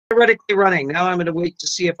theoretically running. Now I'm going to wait to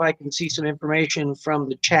see if I can see some information from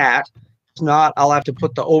the chat. If not, I'll have to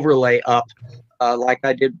put the overlay up like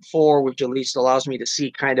I did before, which at least allows me to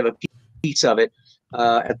see kind of a piece of it.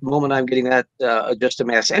 At the moment, I'm getting that just a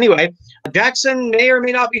mess. Anyway, Jackson may or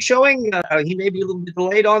may not be showing. He may be a little bit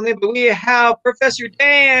delayed on it, but we have Professor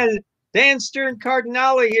Dan Stern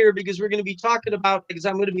Cardinale here, because we're going to be talking about, because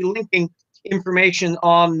I'm going to be linking information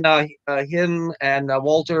on him and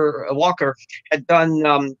Walter Walker had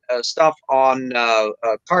done stuff on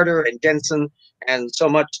Carter and Jeanson, and so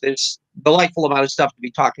much. There's delightful amount of stuff to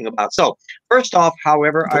be talking about. So first off,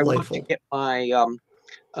 however, delightful. I want to get my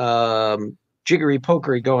jiggery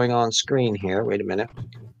pokery going on screen here. Wait a minute.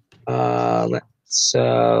 Let's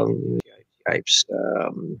types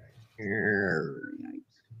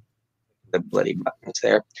the bloody buttons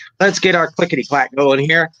there. Let's get our clickety clack going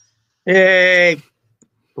here. Hey,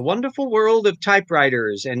 the wonderful world of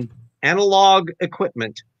typewriters and analog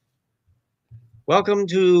equipment. Welcome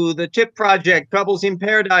to the TIP Project, Troubles in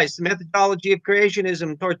Paradise, the methodology of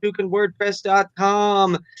creationism,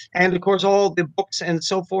 tortuganwordpress.com, and of course all the books and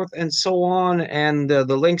so forth and so on, and the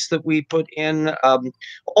links that we put in.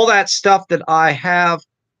 All that stuff that I have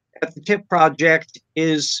at the TIP Project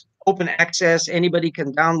is open access. Anybody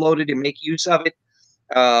can download it and make use of it.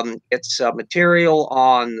 It's material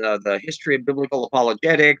on the history of biblical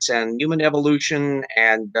apologetics and human evolution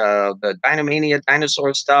and the Dynamania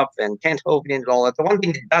dinosaur stuff and Kent Hovind and all that. The one thing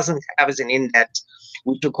it doesn't have is an index,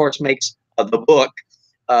 which of course makes the book,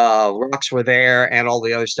 Rocks Were There, and all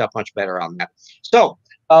the other stuff much better on that. So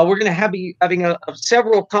we're going to be having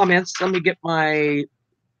several comments. Let me get my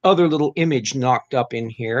other little image knocked up in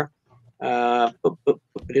here.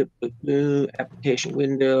 Application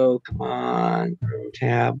window, come on,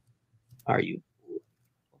 tab. Are you?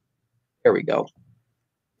 There we go.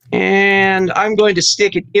 And I'm going to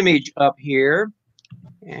stick an image up here,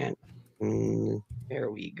 and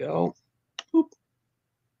there we go. Boop.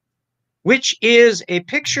 Which is a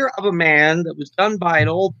picture of a man that was done by an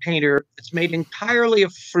old painter that's made entirely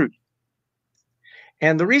of fruit.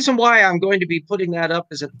 And the reason why I'm going to be putting that up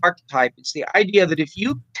as an archetype, it's the idea that if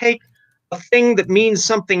you take a thing that means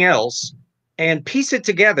something else and piece it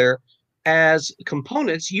together as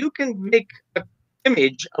components, you can make an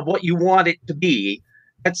image of what you want it to be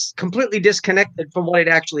that's completely disconnected from what it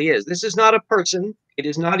actually is. This is not a person. It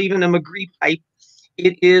is not even a McGree pipe.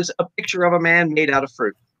 It is a picture of a man made out of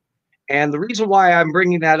fruit. And the reason why I'm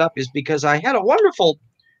bringing that up is because I had a wonderful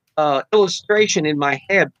illustration in my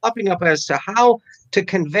head popping up as to how to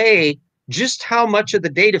convey just how much of the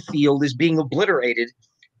data field is being obliterated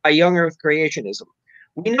by young Earth creationism.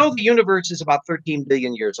 We know the universe is about 13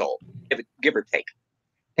 billion years old, give or take.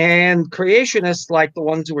 And creationists like the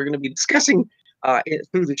ones we're going to be discussing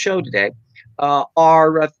through the show today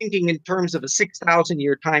are thinking in terms of a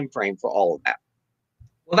 6,000-year time frame for all of that.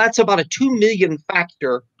 Well, that's about a 2 million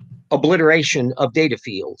factor obliteration of data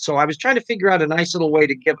field. So I was trying to figure out a nice little way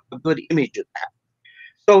to give a good image of that.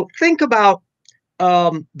 So think about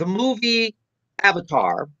the movie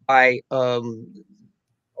Avatar by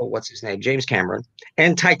what's his name? James Cameron,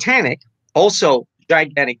 and Titanic, also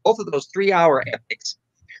gigantic, both of those 3-hour epics.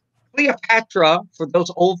 Cleopatra, for those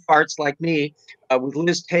old farts like me, with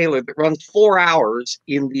Liz Taylor, that runs 4 hours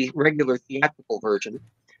in the regular theatrical version.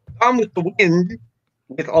 Gone with the Wind,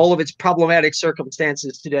 with all of its problematic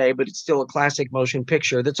circumstances today, but it's still a classic motion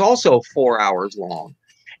picture that's also 4 hours long.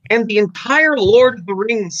 And the entire Lord of the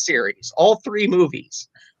Rings series, all 3 movies.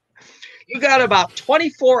 You got about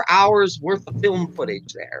 24 hours worth of film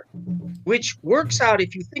footage there, which works out,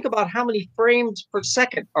 if you think about how many frames per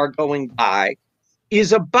second are going by,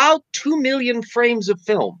 is about 2 million frames of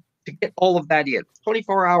film to get all of that in.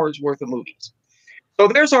 24 hours worth of movies. So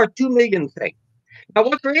there's our 2 million thing. Now,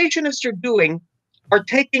 what creationists are doing are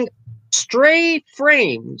taking stray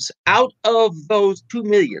frames out of those 2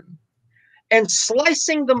 million and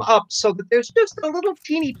slicing them up so that there's just a little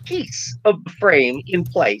teeny piece of the frame in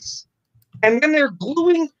place. And then they're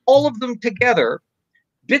gluing all of them together,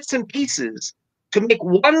 bits and pieces, to make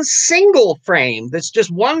one single frame that's just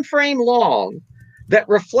 1 frame long that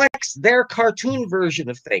reflects their cartoon version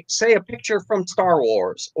of things. Say a picture from Star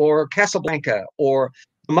Wars or Casablanca or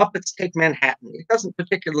The Muppets Take Manhattan. It doesn't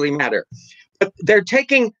particularly matter. But they're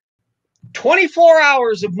taking 24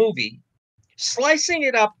 hours of movie, slicing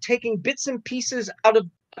it up, taking bits and pieces out of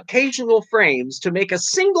occasional frames to make a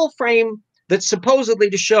single frame that's supposedly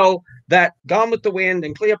to show that Gone with the Wind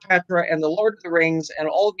and Cleopatra and The Lord of the Rings and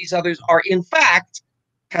all of these others are in fact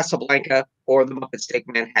Casablanca or The Muppets Take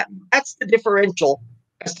Manhattan. That's the differential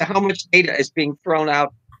as to how much data is being thrown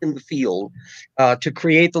out in the field to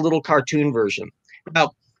create the little cartoon version.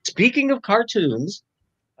 Now, speaking of cartoons,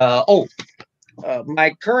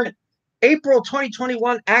 My current April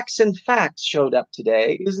 2021 Acts and Facts showed up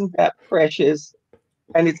today. Isn't that precious?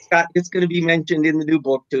 And it's going to be mentioned in the new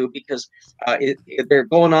book too, because they're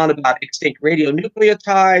going on about extinct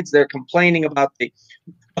radionucleotides. They're complaining about the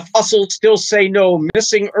fossils still say no,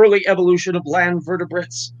 missing early evolution of land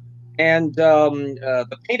vertebrates, and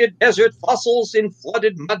the painted desert fossils in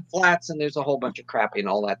flooded mud flats, and there's a whole bunch of crap in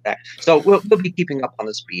all that. So we'll be keeping up on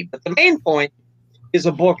the speed. But the main point is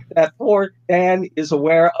a book that poor Dan is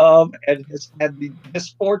aware of and has had the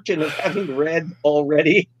misfortune of having read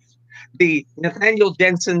already. The Nathaniel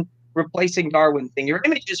Jeanson replacing Darwin thing. Your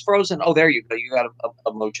image is frozen. Oh, there you go. You got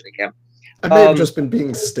a motion again. I may have just been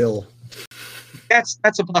being still.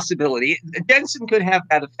 That's a possibility. Jeanson could have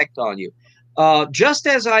that effect on you. Just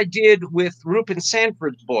as I did with Rupin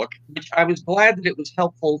Sanford's book, which I was glad that it was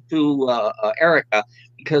helpful to Erica,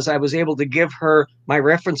 because I was able to give her my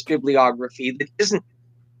reference bibliography that isn't,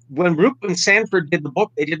 when Rupin Sanford did the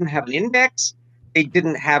book, they didn't have an index. They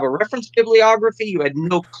didn't have a reference bibliography. You had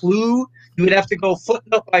no clue. You would have to go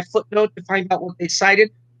footnote by footnote to find out what they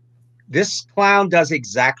cited. This clown does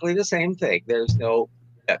exactly the same thing. There's no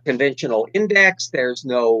conventional index. There's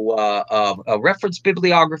no a reference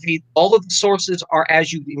bibliography. All of the sources are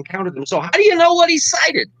as you encounter them. So how do you know what he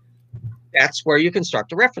cited? That's where you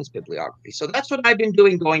construct a reference bibliography. So that's what I've been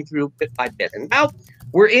doing, going through bit by bit. And now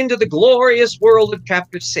we're into the glorious world of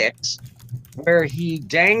chapter 6, where he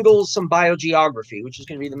dangles some biogeography, which is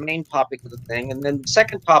going to be the main topic of the thing. And then the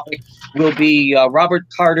second topic will be Robert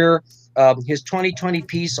Carter, his 2020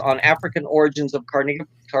 piece on African origins of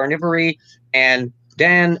carnivory. And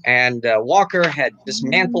Dan and Walker had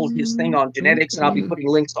dismantled his thing on genetics, and I'll be putting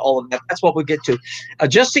links to all of that. That's what we'll get to.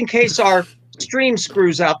 Just in case our stream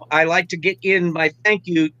screws up, I like to get in my thank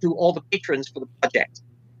you to all the patrons for the project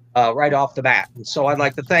right off the bat. And so I'd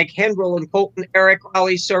like to thank Hendril and Colton, Eric,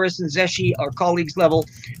 Raleigh, Suris, and Zeshi, our colleagues level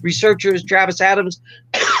researchers, Travis Adams,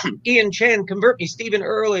 Ian Chen, Convert Me, Stephen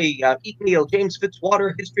Early, Pete Neal, James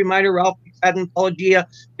Fitzwater, History Minor, Ralph McFadden, Paula Gia,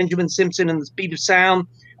 Benjamin Simpson, and the Speed of Sound.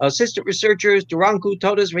 Assistant researchers, Duranku,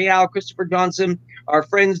 Todas Real, Christopher Johnson, our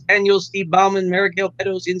friends Daniel, Steve Bauman, Marigale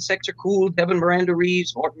Pedos, Insects Are Cool, Devin Miranda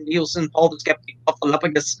Reeves, Morton Nielsen, Paul the Skeptic,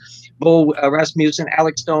 Puffalopagus, Bo Rasmussen,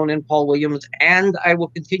 Alex Stone, and Paul Williams. And I will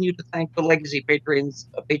continue to thank the legacy patrons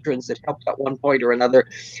that helped at one point or another.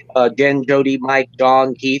 Jen, Jody, Mike,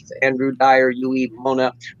 John, Keith, Andrew, Dyer, Yui,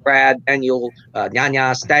 Mona, Brad, Daniel,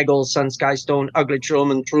 Nyanya, Staggle, Sun, Sky Stone, Ugly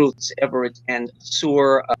Truman, Truths, Everett, and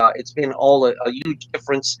Sewer. It's been all a huge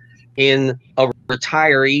difference in a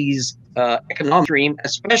retiree's economic stream,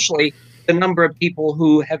 especially the number of people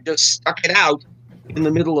who have just stuck it out in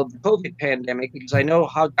the middle of the COVID pandemic, because I know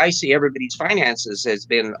how dicey everybody's finances has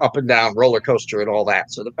been, up and down, roller coaster and all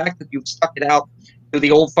that. So the fact that you've stuck it out to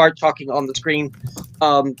the old fart talking on the screen,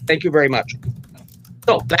 thank you very much.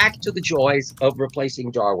 So back to the joys of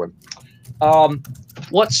replacing Darwin.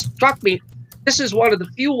 What struck me, this is one of the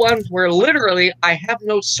few ones where literally I have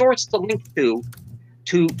no source to link to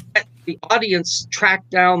let the audience track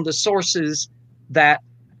down the sources that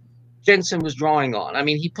Jeanson was drawing on. I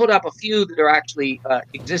mean, he put up a few that are actually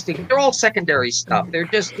existing. They're all secondary stuff. They're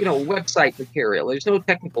just, website material. There's no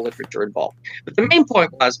technical literature involved. But the main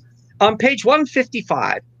point was, on page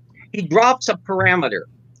 155, he drops a parameter.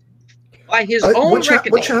 By his own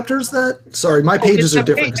reckoning. What chapter is that? Sorry, my pages are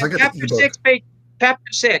different. I got chapter the ebook.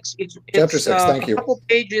 Chapter 6. It's chapter 6, thank you. A couple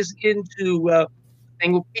pages into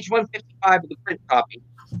page 155 of the print copy.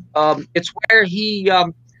 It's where he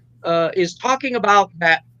is talking about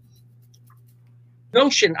that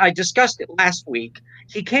notion. I discussed it last week.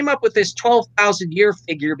 He came up with this 12,000 year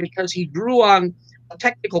figure because he drew on a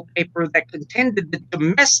technical paper that contended that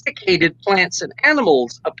domesticated plants and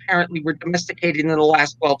animals apparently were domesticated in the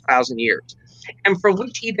last 12,000 years. And from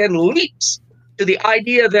which he then leaps to the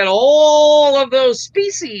idea that all of those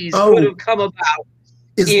species would have come about.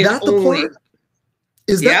 Is that the part?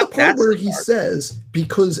 Is that the part where he says,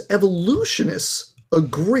 because evolutionists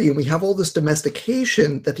agree, and we have all this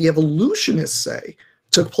domestication that the evolutionists say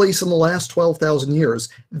took place in the last 12,000 years,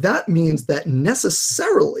 that means that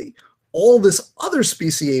necessarily all this other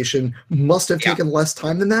speciation must have taken less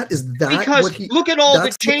time than that? Is that because what he... look at all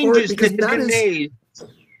the changes that have been made.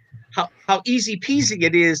 How easy peasy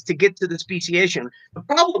it is to get to the speciation. The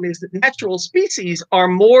problem is that natural species are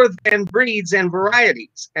more than breeds and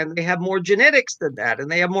varieties, and they have more genetics than that, and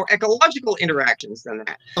they have more ecological interactions than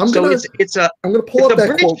that. I'm going to pull up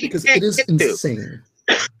that quote because it is insane.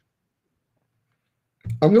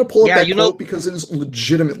 I'm going to pull up that quote because it is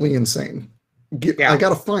legitimately insane. I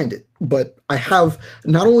gotta find it, but I have,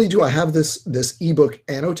 not only do I have this ebook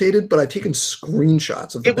annotated, but I've taken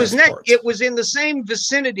screenshots of the best parts. It was in the same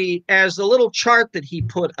vicinity as the little chart that he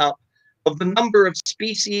put up of the number of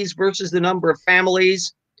species versus the number of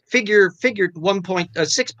families. Figured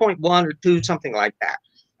 6.1 or 2, something like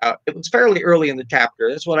that. It was fairly early in the chapter.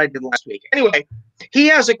 That's what I did last week. Anyway, he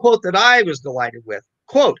has a quote that I was delighted with.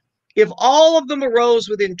 Quote, "If all of them arose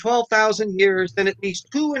within 12,000 years, then at least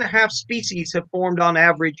 2.5 species have formed on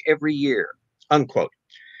average every year." Unquote.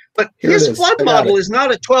 But his flood model is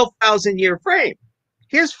not a 12,000 year frame.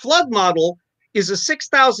 His flood model is a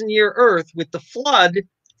 6,000 year Earth with the flood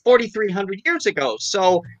 4,300 years ago.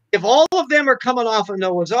 So if all of them are coming off of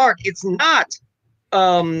Noah's Ark, it's not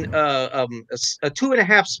a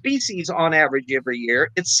 2.5 species on average every year.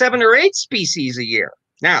 It's 7 or 8 species a year.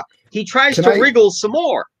 Now, he tries to wriggle some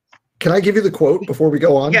more. Can I give you the quote before we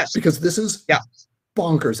go on? Yes. Because this is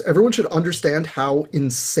bonkers. Everyone should understand how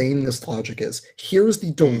insane this logic is. Here's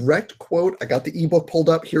the direct quote. I got the ebook pulled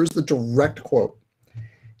up. Here's the direct quote.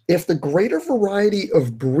 "If the greater variety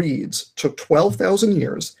of breeds took 12,000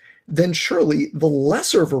 years, then surely the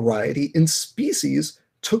lesser variety in species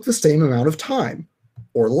took the same amount of time,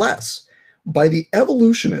 or less. By the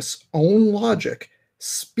evolutionists' own logic,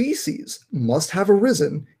 species must have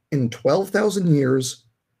arisen in 12,000 years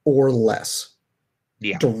or less."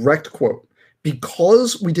 Yeah. Direct quote.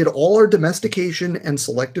 "Because we did all our domestication and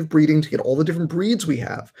selective breeding to get all the different breeds we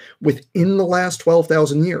have within the last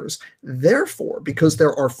 12,000 years, therefore, because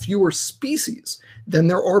there are fewer species than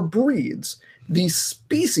there are breeds, these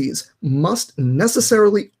species must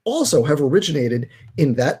necessarily also have originated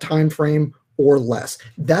in that time frame or less."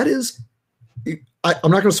 That is,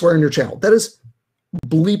 I'm not going to swear on your channel, that is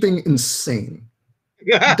bleeping insane.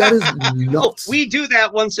 That is nuts. We do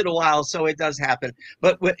that once in a while, so it does happen.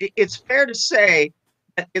 But it's fair to say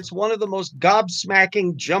that it's one of the most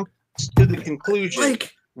gobsmacking jumps to the conclusion.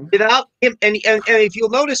 Without him, and if you'll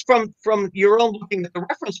notice from your own looking at the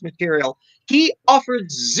reference material, he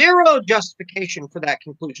offered zero justification for that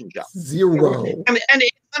conclusion jump. Zero. And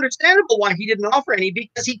it's understandable why he didn't offer any,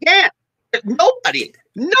 because he can't. Nobody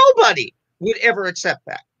would ever accept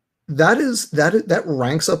that. That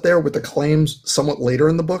ranks up there with the claims somewhat later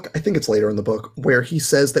in the book. I think it's later in the book, where he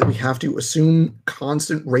says that we have to assume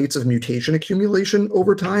constant rates of mutation accumulation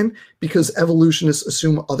over time because evolutionists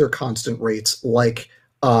assume other constant rates like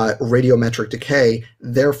radiometric decay.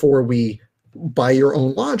 Therefore, by your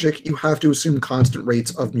own logic, you have to assume constant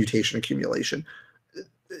rates of mutation accumulation.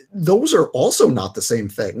 Those are also not the same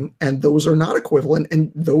thing, and those are not equivalent,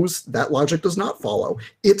 and that logic does not follow.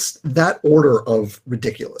 It's that order of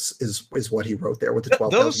ridiculous is what he wrote there with the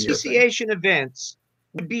 12,000 year thing. Those speciation events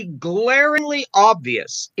would be glaringly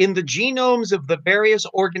obvious in the genomes of the various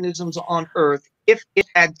organisms on Earth if it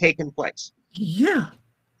had taken place. Yeah.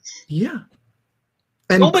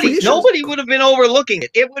 And nobody would have been overlooking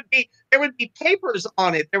it. There would be papers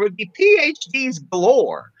on it. There would be PhDs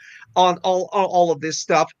galore on all of this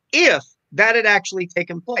stuff if that had actually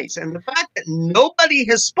taken place. And the fact that nobody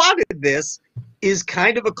has spotted this is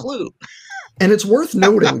kind of a clue. And it's worth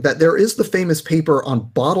noting that there is the famous paper on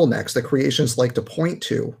bottlenecks that creationists like to point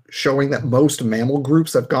to, showing that most mammal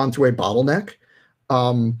groups have gone through a bottleneck.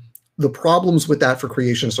 The problems with that for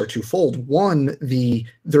creationists are twofold. One,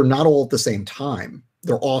 they're not all at the same time.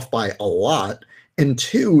 They're off by a lot. And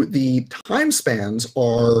two, the time spans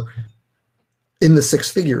are in the 6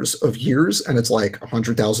 figures of years, and it's like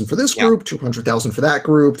 100,000 for this group, 200,000 for that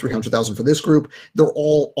group, 300,000 for this group. They're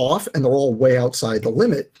all off, and they're all way outside the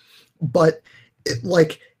limit. But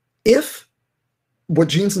if what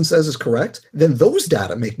Jeanson says is correct, then those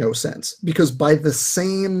data make no sense, because by the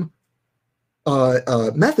same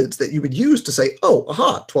methods that you would use to say,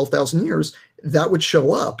 12,000 years, that would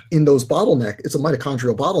show up in those it's a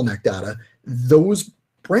mitochondrial bottleneck data. Those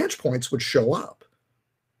branch points would show up.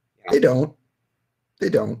 They don't.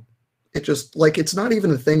 It just, it's not even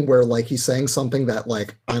a thing where, he's saying something that,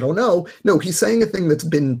 I don't know. No, he's saying a thing that's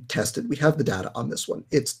been tested. We have the data on this one.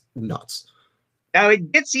 It's nuts. Now,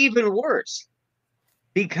 it gets even worse,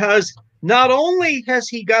 because not only has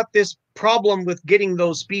he got this problem with getting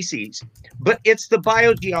those species, but it's the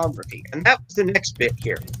biogeography. And that was the next bit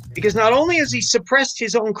here. Because not only has he suppressed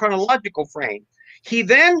his own chronological frame, he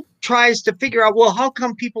then tries to figure out, well, how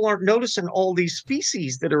come people aren't noticing all these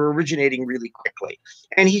species that are originating really quickly?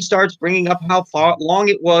 And he starts bringing up how long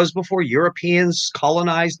it was before Europeans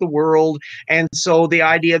colonized the world. And so the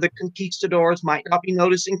idea that conquistadors might not be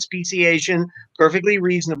noticing speciation, perfectly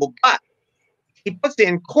reasonable. But he puts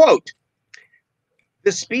in, quote,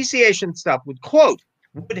 the speciation stuff would, quote,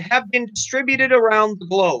 would have been distributed around the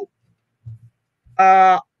globe.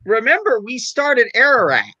 remember, we started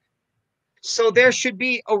Ararat. So there should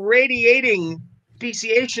be a radiating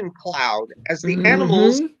speciation cloud as the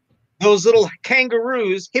animals, those little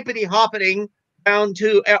kangaroos, hippity-hoppiting down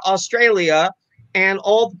to Australia, and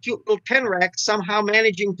all the cute little tenrecs somehow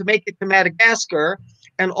managing to make it to Madagascar,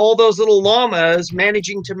 and all those little llamas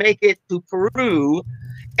managing to make it to Peru,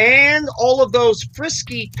 and all of those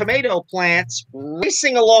frisky tomato plants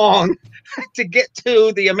racing along to get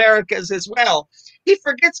to the Americas as well. He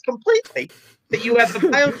forgets completely that you have the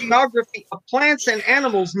biogeography of plants and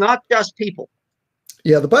animals, not just people.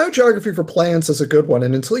 Yeah, the biogeography for plants is a good one.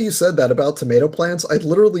 And until you said that about tomato plants, I'd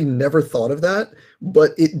literally never thought of that.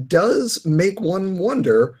 But it does make one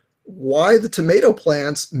wonder why the tomato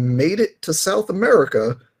plants made it to South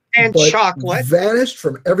America and but chocolate vanished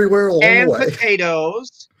from everywhere along the way. And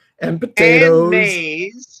potatoes. And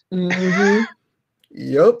maize.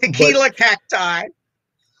 Yep. Tequila cacti.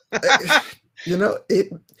 You know,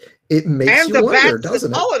 it makes you wonder,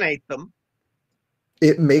 doesn't it? Pollinate them.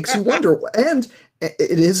 It makes you wonder. And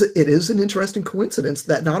it is an interesting coincidence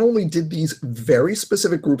that not only did these very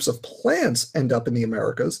specific groups of plants end up in the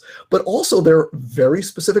Americas, but also their very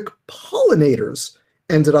specific pollinators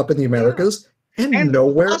ended up in the Americas and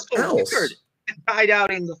nowhere else. It died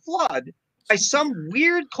out in the flood, by some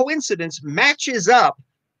weird coincidence, matches up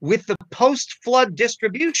with the post-flood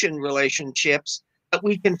distribution relationships that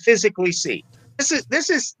we can physically see. This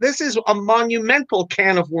is a monumental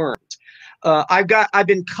can of worms. I've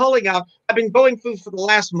been culling out. I've been going through for the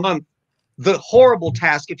last month the horrible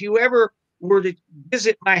task. If you ever were to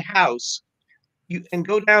visit my house, and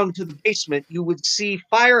go down to the basement, you would see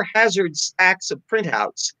fire hazard stacks of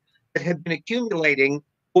printouts that had been accumulating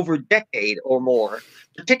over a decade or more,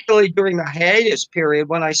 particularly during the hiatus period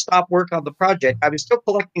when I stopped work on the project. I was still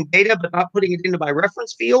collecting data, but not putting it into my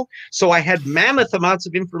reference field. So I had mammoth amounts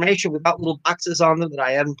of information without little boxes on them that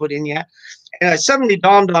I hadn't put in yet. And it suddenly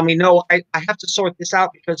dawned on me, no, I have to sort this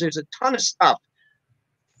out because there's a ton of stuff.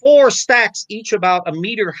 4 stacks, each about a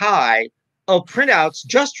meter high, of printouts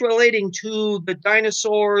just relating to the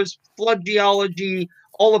dinosaurs, flood geology,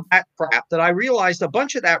 all of that crap, that I realized a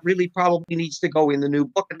bunch of that really probably needs to go in the new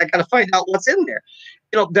book, and I got to find out what's in there.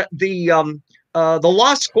 You know, the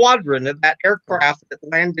lost squadron of that aircraft that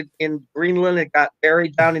landed in Greenland and got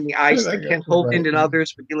buried down in the ice that Kent Hovind and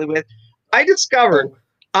others were dealing with. I discovered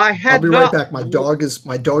I'll be right back. My dog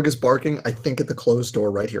is barking. I think at the closed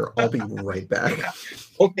door right here. I'll be right back.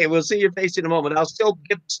 Okay, we'll see your face in a moment. I'll still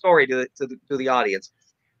give the story to the audience.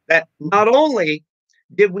 That not only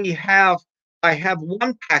did I have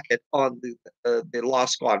 1 packet on the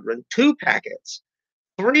Lost Squadron, 2 packets,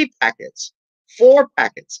 3 packets, 4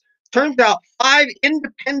 packets. Turns out 5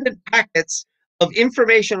 independent packets of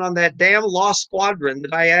information on that damn Lost Squadron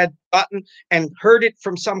that I had gotten and heard it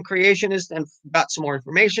from some creationist and got some more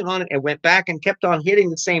information on it and went back and kept on hitting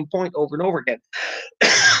the same point over and over again.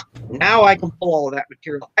 Now I can pull all of that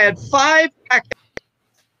material. I had 5 packets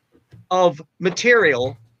of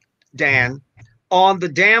material, Dan, on the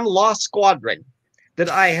damn Lost Squadron that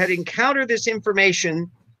I had encountered this information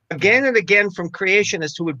again and again from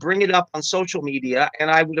creationists who would bring it up on social media, and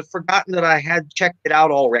I would have forgotten that I had checked it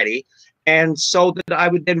out already, and so that I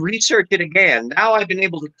would then research it again. Now I've been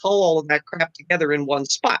able to cull all of that crap together in one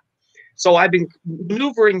spot. So I've been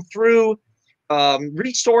maneuvering through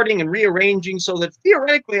resorting and rearranging so that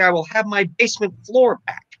theoretically I will have my basement floor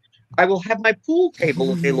back. I will have my pool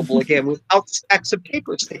table available again without stacks of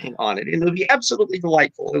paper sticking on it. And it'll be absolutely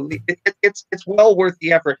delightful. It's well worth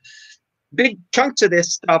the effort. Big chunks of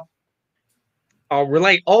this stuff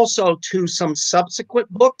relate also to some subsequent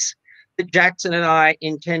books that Jackson and I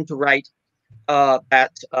intend to write. It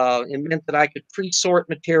meant that I could pre-sort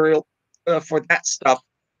material for that stuff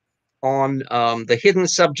on the Hidden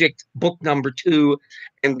Subject book number 2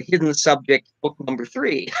 and the Hidden Subject book number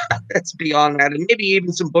 3. That's beyond that, and maybe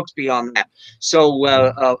even some books beyond that. So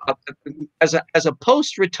as a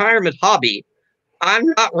post-retirement hobby, I'm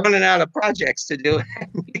not running out of projects to do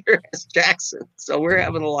here as Jackson. So we're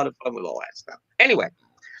having a lot of fun with all that stuff. Anyway,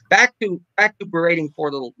 back to berating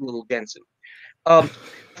poor little Jeanson. The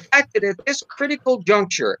fact that at this critical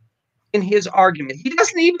juncture in his argument, he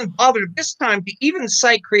doesn't even bother this time to even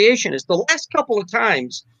cite creationists. The last couple of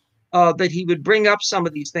times that he would bring up some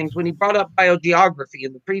of these things, when he brought up biogeography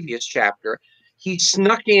in the previous chapter, he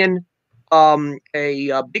snuck in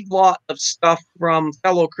a big lot of stuff from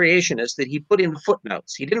fellow creationists that he put in the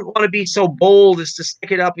footnotes. He didn't want to be so bold as to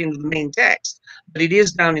stick it up into the main text, but it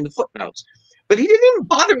is down in the footnotes. But he didn't even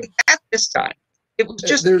bother with that this time. It was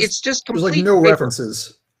just, it's just complete. There's like no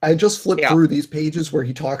references. I just flipped through these pages where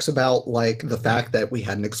he talks about like the fact that we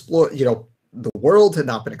hadn't explored, the world had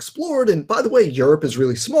not been explored. And by the way, Europe is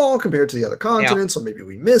really small compared to the other continents, so maybe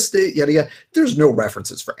we missed it, yada, yada. There's no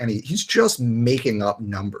references for any. He's just making up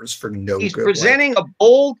numbers for no good. He's presenting a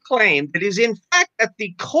bold claim that is, in fact, at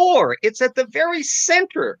the core. It's at the very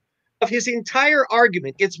center of his entire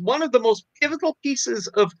argument. It's one of the most pivotal pieces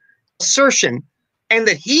of assertion, and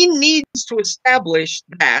that he needs to establish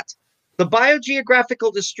that the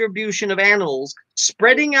biogeographical distribution of animals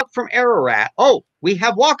spreading out from Ararat. Oh, we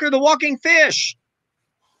have Walker the walking fish.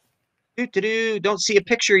 Don't see a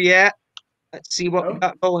picture yet. Let's see what we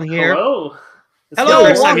got going here. Hello. Hello,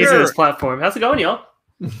 first time using Walker. this platform. How's it going, y'all?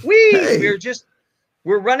 Hey.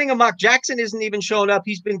 We're running amok. Jackson isn't even showing up.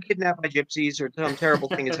 He's been kidnapped by gypsies, or some terrible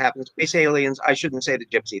thing has happened. Space aliens. I shouldn't say the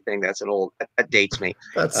gypsy thing. That's that dates me.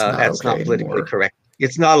 That's not politically correct.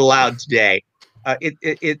 It's not allowed today.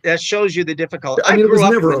 That shows you the difficulty. I mean, it was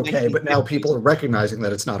never okay, but now people are recognizing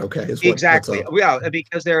that it's not okay. Exactly. Yeah,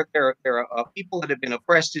 because there are people that have been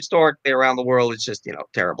oppressed historically around the world. It's just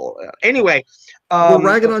terrible. Anyway, we're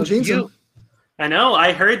ragging on Jeanson. I know.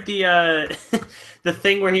 I heard the the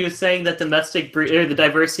thing where he was saying that the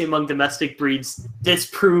diversity among domestic breeds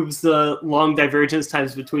disproves the long divergence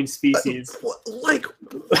times between species.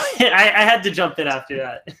 I had to jump in after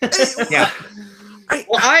that. Yeah.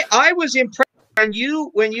 I was impressed when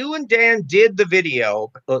you and Dan did the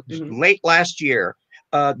video late last year,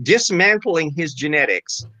 dismantling his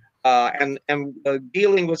genetics and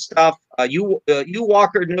dealing with stuff. You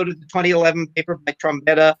Walker noted the 2011 paper by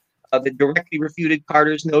Trombetta that directly refuted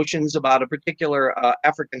Carter's notions about a particular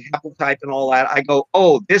African haplotype and all that. I go,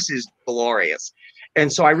 oh, this is glorious. And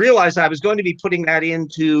so I realized I was going to be putting that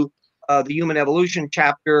into the human evolution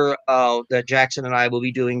chapter that Jackson and I will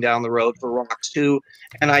be doing down the road for Rocks 2.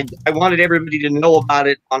 And I wanted everybody to know about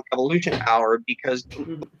it on Evolution Hour because...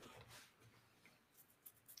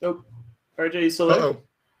 Oh, RJ, you still there? Uh-oh.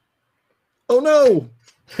 Oh, no!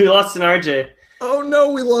 We lost an RJ. Oh,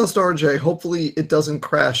 no, we lost RJ. Hopefully it doesn't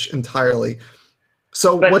crash entirely.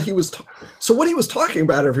 So what he was talking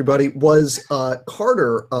about, everybody, was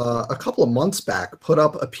Carter a couple of months back put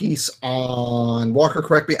up a piece on, Walker,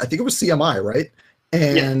 correct me, I think it was CMI, right?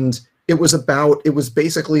 And it was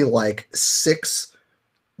basically like 6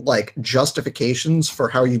 justifications for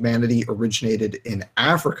how humanity originated in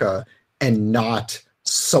Africa and not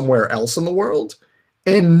somewhere else in the world,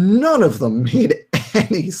 and none of them made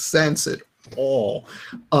any sense at all.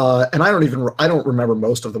 And I don't remember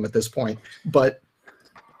most of them at this point, but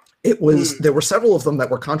there were several of them that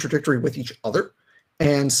were contradictory with each other,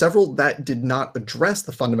 and several that did not address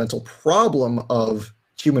the fundamental problem of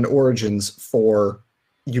human origins for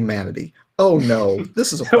humanity. Oh no,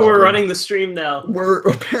 this is a problem. We're running the stream now.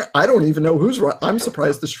 I don't even know who's running. I'm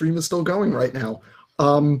surprised the stream is still going right now.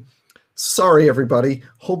 Sorry, everybody.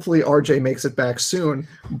 Hopefully RJ makes it back soon.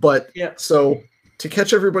 But so to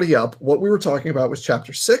catch everybody up, what we were talking about was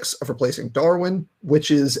chapter 6 of Replacing Darwin,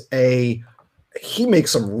 which is he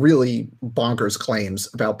makes some really bonkers claims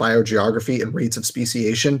about biogeography and rates of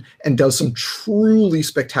speciation and does some truly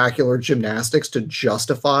spectacular gymnastics to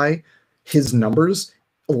justify his numbers,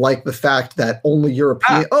 like the fact that only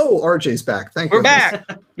European... Oh, RJ's back. Thank you. We're back.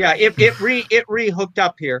 Yeah, it re-hooked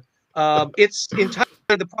up here. It's entirely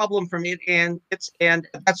the problem for me, and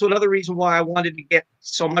that's another reason why I wanted to get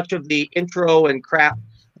so much of the intro and crap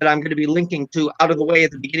that I'm going to be linking to out of the way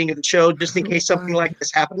at the beginning of the show, just in case something like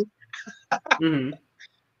this happened.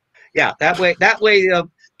 Yeah, that way,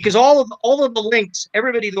 because all of the links,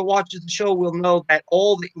 everybody that watches the show will know that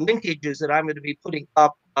all the linkages that I'm going to be putting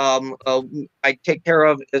up, I take care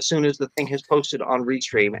of as soon as the thing has posted on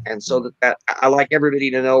Restream, and so that I like everybody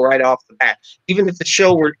to know right off the bat, even if the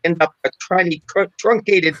show were to end up a tiny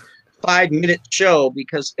truncated 5-minute show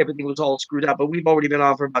because everything was all screwed up, but we've already been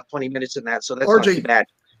on for about 20 minutes in that, so that's not too bad.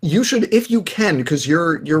 You should, if you can, because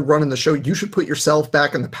you're running the show, you should put yourself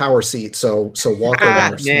back in the power seat. So Walker.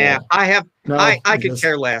 Yeah, I have. No, I could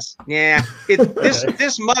care less. Yeah,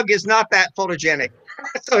 this mug is not that photogenic,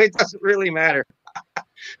 so it doesn't really matter.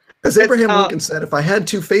 As Abraham Lincoln said, if I had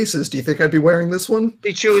 2 faces, do you think I'd be wearing this one?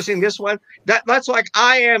 Be choosing this one. That's like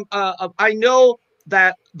I am. I know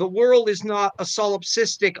that the world is not a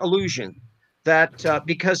solipsistic illusion. That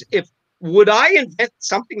because would I invent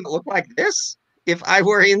something that looked like this? If I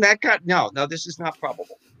were in that cut, no, this is not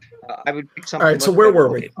probable. I would pick something. All right, so where were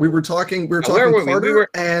we? We were talking Carter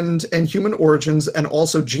and human origins, and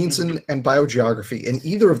also Jeanson and biogeography, and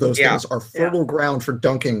either of those things are fertile ground for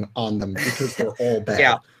dunking on them because they're all bad.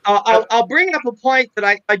 Yeah, I'll bring up a point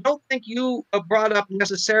that I don't think you brought up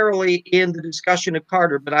necessarily in the discussion of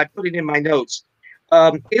Carter, but I put it in my notes.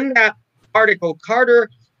 In that article, Carter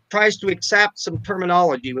tries to accept some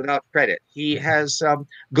terminology without credit. He has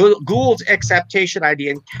Gould's acceptation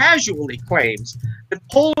idea and casually claims that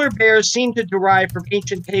polar bears seem to derive from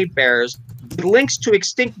ancient cave bears with links to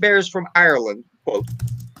extinct bears from Ireland, quote.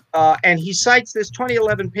 And he cites this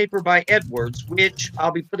 2011 paper by Edwards, which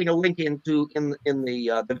I'll be putting a link into in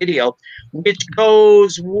the video, which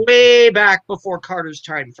goes way back before Carter's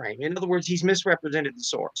time frame. In other words, he's misrepresented the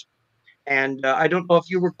source. And I don't know if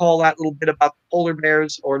you recall that little bit about polar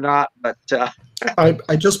bears or not, but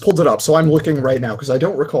I just pulled it up, so I'm looking right now because I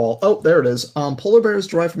don't recall. Oh, there it is. Polar bears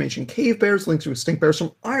derive from ancient cave bears linked to extinct bears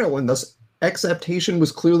from Ireland. Thus, acceptation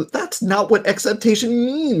was clear that that's not what acceptation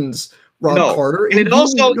means. Rob Carter, and it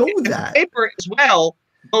also know that the paper as well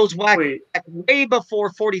goes back way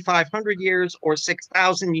before 4,500 years or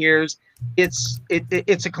 6,000 years. It's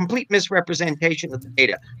a complete misrepresentation of the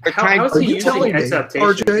data. How is he using acceptation?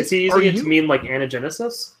 RJ, is he using it to mean like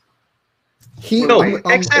anagenesis?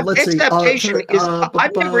 Acceptation is.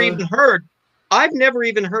 I've never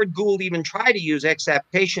even heard Gould even try to use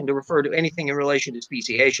acceptation to refer to anything in relation to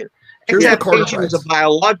speciation. Acceptation is a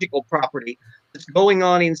biological property that's going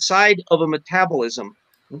on inside of a metabolism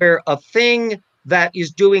where a thing that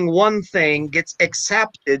is doing one thing gets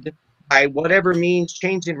accepted by whatever means,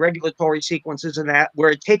 change in regulatory sequences and that, where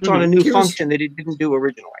it takes on a new function that it didn't do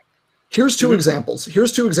originally. Here's two examples.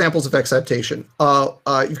 Here's two examples of acceptation.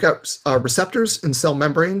 You've got receptors in cell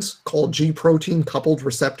membranes called G protein coupled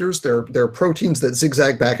receptors. They're proteins that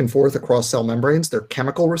zigzag back and forth across cell membranes. They're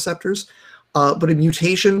chemical receptors. But a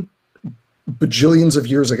mutation bajillions of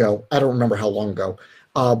years ago, I don't remember how long ago,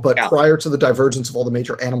 but prior to the divergence of all the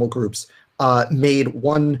major animal groups, made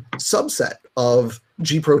one subset of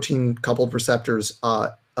G protein coupled receptors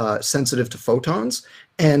sensitive to photons,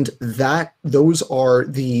 and those are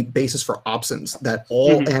the basis for opsins that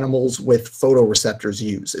all animals with photoreceptors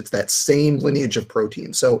use. It's that same lineage of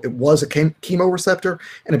protein. So it was a chemoreceptor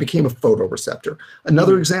and it became a photoreceptor.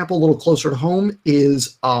 Another example, a little closer to home,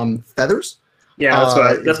 is feathers.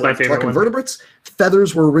 Yeah, that's my favorite one. Vertebrates.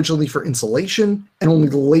 Feathers were originally for insulation and only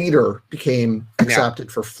later became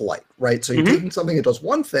accepted for flight, right? So you're taking something that does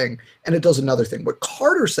one thing and it does another thing. What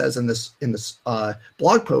Carter says in this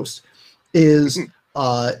blog post is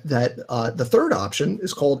that the third option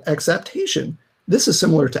is called acceptation. This is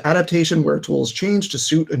similar to adaptation, where a tool is changed to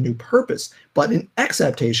suit a new purpose. But in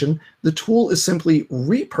acceptation, the tool is simply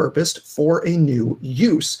repurposed for a new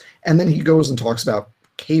use. And then he goes and talks about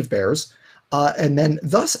cave bears. And then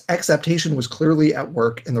thus acceptation was clearly at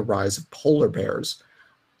work in the rise of polar bears.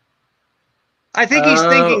 I think he's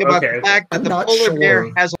thinking about the fact that the polar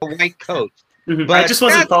bear has a white coat. But I just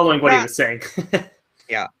wasn't following what he was saying.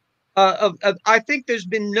 I think there's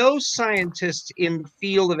been no scientist in the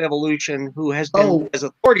field of evolution who has been as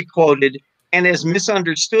authority quoted and as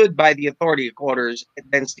misunderstood by the authority quoters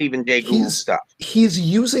than Stephen Jay Gould's stuff. He's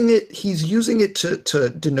using it to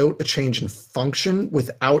denote a change in function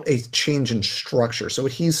without a change in structure. So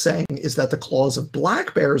what he's saying is that the claws of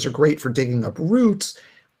black bears are great for digging up roots,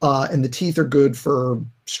 and the teeth are good for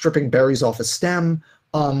stripping berries off a stem.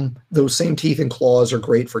 Those same teeth and claws are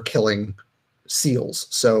great for killing seals.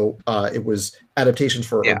 So it was adaptations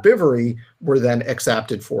for herbivory were then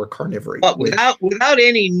accepted for carnivory. But without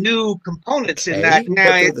any new components in that,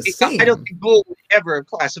 now I don't think Gould would ever have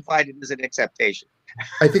classified it as an acceptation.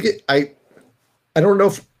 I think I don't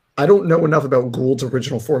know enough about Gould's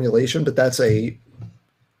original formulation, but that's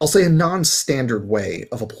I'll say a non-standard way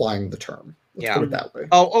of applying the term. Let's put it that way.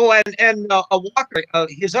 And Walker,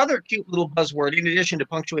 his other cute little buzzword, in addition to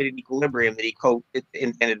punctuated equilibrium that he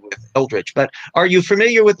invented with Eldridge. But are you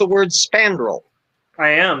familiar with the word spandrel? I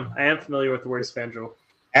am familiar with the word spandrel.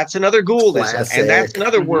 That's another Gouldism, and that's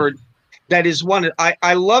another word that is one.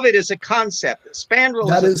 I love it as a concept.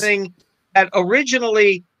 Spandrel is a thing that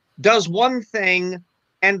originally does one thing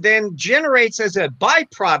and then generates as a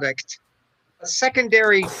byproduct a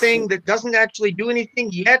secondary thing that doesn't actually do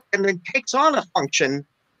anything yet, and then takes on a function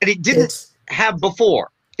that it didn't have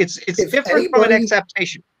before. It's different from an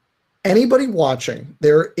acceptation. Anybody watching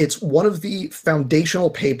it's one of the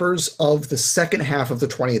foundational papers of the second half of the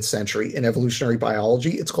 20th century in evolutionary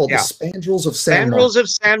biology. It's called the Spandrels of San Marco. Spandrels of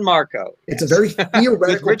San Marco. It's a very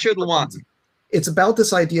theoretical. Richard Lewontin. It's about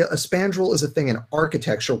this idea. A spandrel is a thing in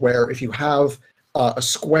architecture where if you have a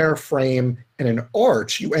square frame and an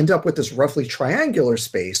arch, you end up with this roughly triangular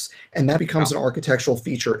space, and that becomes an architectural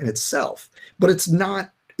feature in itself. But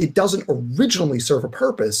it doesn't originally serve a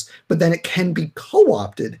purpose, but then it can be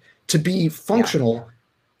co-opted to be functional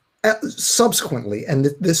subsequently. And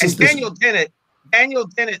Daniel Dennett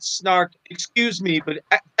snarked, "Excuse me, but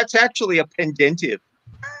that's actually a pendentive."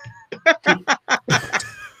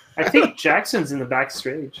 I think Jackson's in the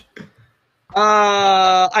backstage.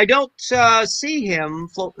 I don't see him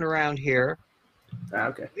floating around here.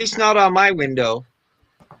 Okay. At least not on my window.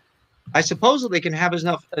 I supposedly can have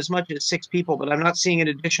as much as 6 people, but I'm not seeing an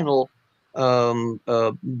additional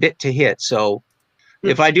bit to hit. So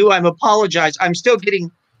if I do, I'm apologize. I'm still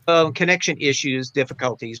getting connection issues,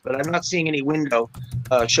 difficulties, but I'm not seeing any window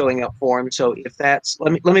showing up for him. So if that's,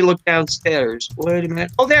 let me look downstairs. Wait a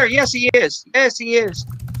minute. Oh, there. Yes, he is. Yes, he is.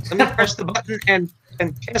 Let me press the button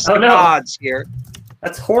and test the odds here.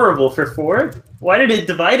 That's horrible for 4. Why did it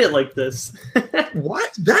divide it like this?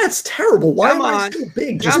 What? That's terrible. Why am I so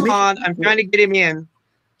big? Come on. I'm trying to get him in.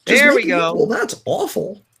 There we go. Well, that's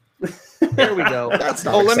awful. There we go. That's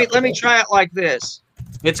not let me try it like this.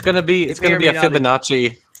 It's gonna be a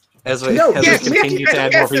Fibonacci as we continue to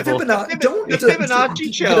add more people. Don't the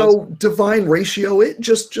Fibonacci shows. Divine ratio it.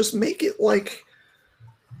 Just make it like.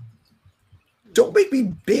 Don't make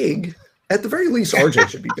me big. At the very least, RJ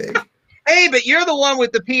should be big. Hey, but you're the one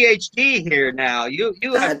with the PhD here now. You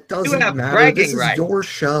have matter. Bragging this is rights. Your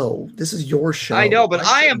show. This is your show. I know, but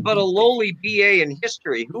I am but a lowly BA in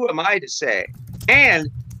history. Who am I to say? And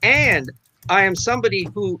I am somebody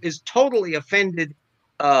who is totally offended.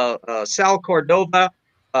 Sal Cordova,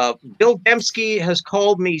 Bill Dembski has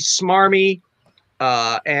called me smarmy,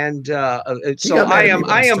 so I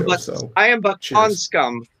am but pond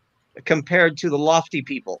scum compared to the lofty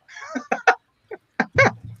people.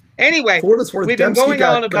 Anyway, we've been going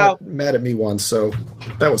on about mad at me once, so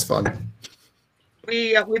that was fun.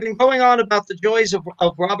 We've been going on about the joys of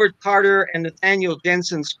Robert Carter and Nathaniel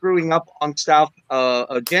Jeanson screwing up on stuff.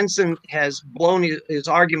 Jeanson has blown his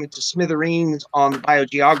argument to smithereens on the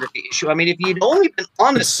biogeography issue. I mean, if he'd only been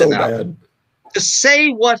honest enough to say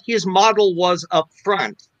what his model was up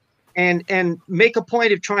front and make a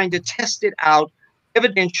point of trying to test it out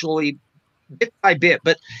evidentially bit by bit,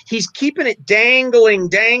 but he's keeping it dangling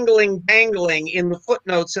in the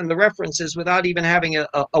footnotes and the references without even having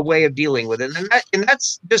a way of dealing with it, and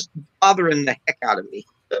that's just bothering the heck out of me.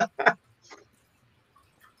 I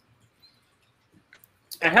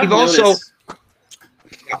have noticed. Also,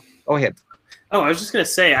 yeah, go ahead. Oh, I was just gonna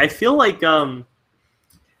say, I feel like I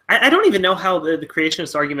don't even know how the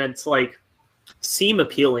creationist arguments like seem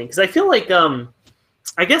appealing, because I feel like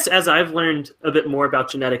I guess as I've learned a bit more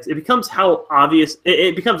about genetics, it becomes obvious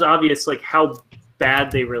like how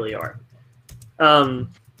bad they really are. I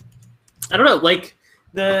don't know, like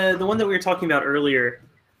the one that we were talking about earlier,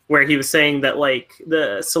 where he was saying that like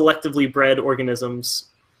the selectively bred organisms,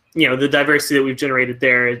 the diversity that we've generated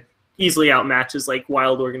there easily outmatches like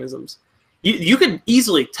wild organisms. You could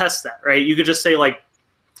easily test that, right? You could just say like,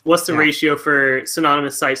 what's the ratio for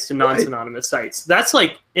synonymous sites to non-synonymous sites? That's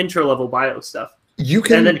like intro-level bio stuff.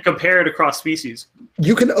 And then compare it across species.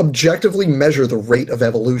 You can objectively measure the rate of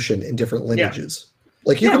evolution in different lineages.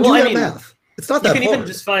 Like you can do that math. It's not that hard. You can even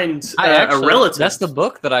just find a relative. That's the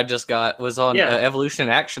book that I just got, was on evolution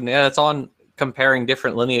in action. Yeah, it's on comparing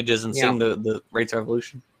different lineages and seeing the rates of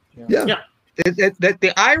evolution. Yeah.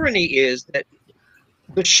 The irony is that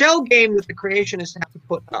the shell game that the creationists have to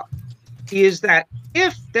put up is that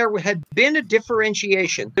if there had been a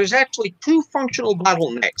differentiation, there's actually 2 functional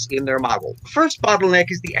bottlenecks in their model. The first bottleneck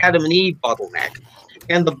is the Adam and Eve bottleneck,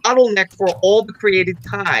 and the bottleneck for all the created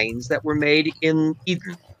kinds that were made in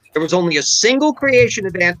Eden. There was only a single creation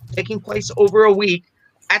event taking place over a week.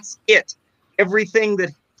 That's it. Everything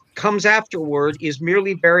that comes afterward is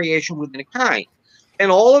merely variation within a kind.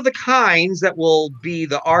 And all of the kinds that will be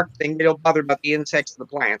the ark thing, they don't bother about the insects and the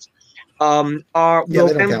plants, will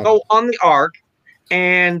then go on the ark,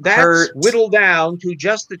 and that's whittled down to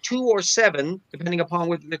just the 2 or 7, depending upon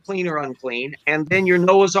whether they're clean or unclean, and then your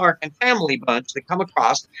Noah's Ark and family bunch that come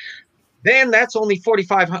across. Then that's only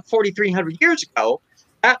 4,300 years ago.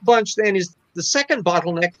 That bunch then is the second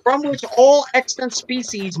bottleneck from which all extant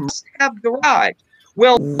species must have derived.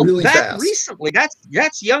 Well, recently,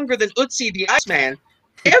 that's younger than Ötzi the Iceman.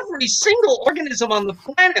 Every single organism on the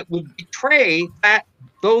planet would betray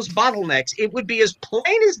those bottlenecks. It would be as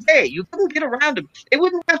plain as day. You couldn't get around them. They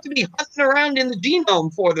wouldn't have to be hunting around in the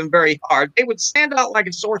genome for them very hard. They would stand out like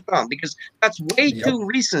a sore thumb, because that's way too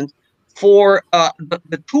recent for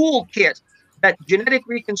the toolkit that genetic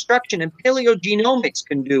reconstruction and paleogenomics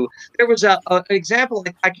can do. There was an example,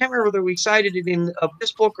 I can't remember whether we cited it in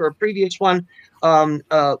this book or a previous one,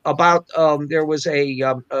 about there was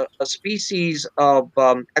a species of,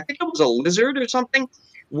 I think it was a lizard or something,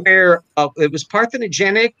 where it was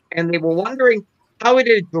parthenogenic, and they were wondering how it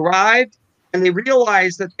had derived, and they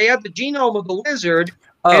realized that they had the genome of the lizard,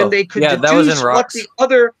 and they could deduce what the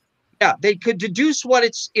other Yeah, they could deduce what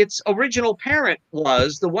its original parent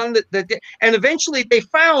was, the one and eventually they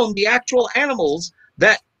found the actual animals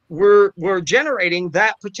that were generating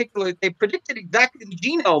that particular. They predicted exactly the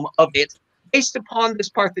genome of it based upon this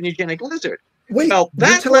parthenogenic lizard. Wait, well,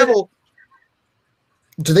 that level.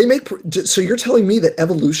 Do they make? So you're telling me that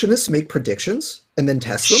evolutionists make predictions and then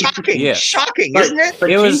test them? Shocking, yes. Shocking, isn't it? But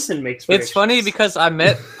Jeanson makes predictions. It's funny because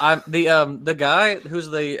the guy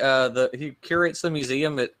who's he curates the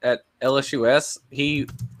museum at LSUS. He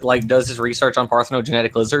like does his research on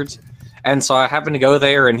parthenogenetic lizards, and so I happened to go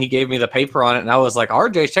there, and he gave me the paper on it, and I was like,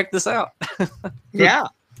 RJ, check this out. Yeah,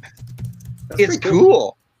 it's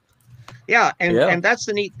cool. Yeah, and that's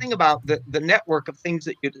the neat thing about the network of things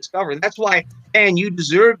that you discover. That's why, and you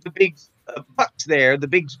deserve the big bucks there, the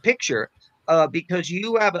big picture, because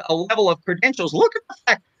you have a level of credentials. Look at the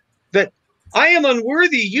fact that I am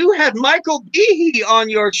unworthy. You had Michael Behe on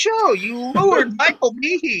your show. You lured Michael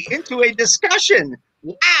Behe into a discussion.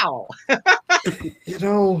 Wow.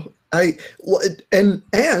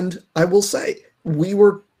 And I will say, we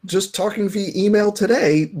were just talking via email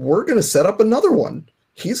today. We're going to set up another one.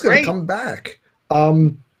 He's going to come back.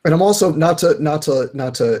 And I'm also not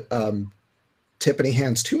to tip any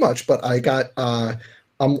hands too much, but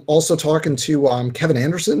I'm also talking to Kevin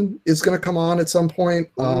Anderson is going to come on at some point.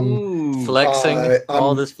 Flexing,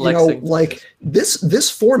 all this flexing. Like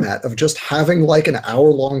this format of just having like an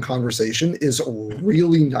hour-long conversation is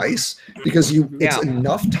really nice because it's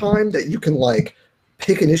enough time that you can like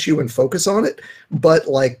pick an issue and focus on it, but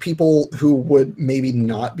like people who would maybe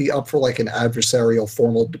not be up for like an adversarial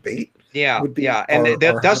formal debate. And it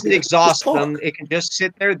doesn't exhaust them. It can just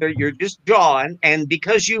sit there. You're just drawing, and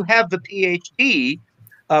because you have the PhD,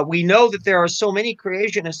 we know that there are so many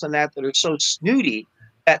creationists on that are so snooty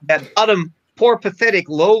that bottom, poor, pathetic,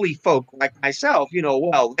 lowly folk like myself,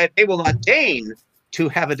 they will not deign to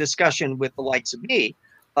have a discussion with the likes of me.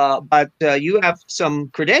 But you have some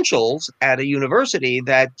credentials at a university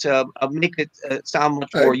that make it sound much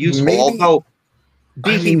more useful. Although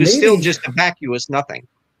Behe was still just a vacuous nothing.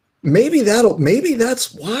 Maybe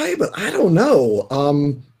that's why, but I don't know.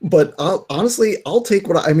 But honestly, I'll take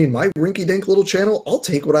what my rinky-dink little channel. I'll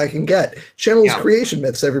take what I can get. Channel is Creation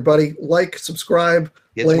Myths. Everybody, like, subscribe.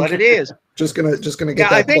 It's link. What it is. Just gonna get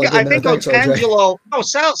that. I think Thanks, Angelo. No,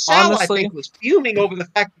 Sal. Honestly, I think was fuming over the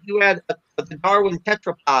fact that you had the Darwin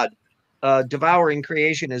tetrapod devouring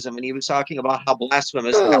creationism, and he was talking about how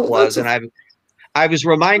blasphemous that was. And I was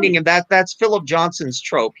reminding him that that's Philip Johnson's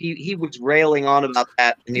trope. He was railing on about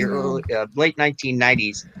that in the early late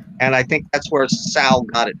 1990s, and I think that's where Sal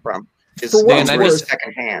got it from. Dan,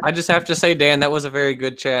 I just have to say, Dan, that was a very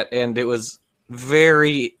good chat, and it was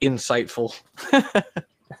very insightful.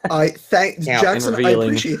 Jackson, I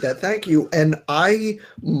appreciate that. Thank you. And I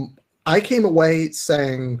came away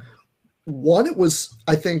saying, one, it was,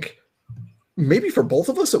 I think, maybe for both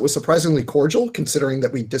of us, it was surprisingly cordial, considering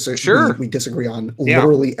that we disagree on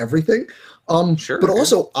literally everything. But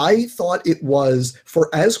also, I thought it was, for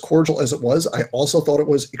as cordial as it was, I also thought it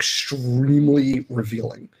was extremely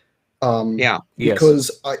revealing. Because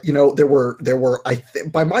there were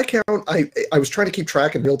by my count, I was trying to keep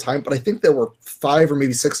track in real time, but I think there were 5 or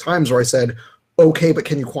maybe 6 times where I said, okay, but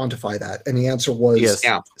can you quantify that? And the answer was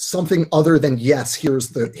something other than yes,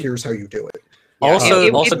 here's how you do it.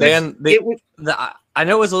 Dan, I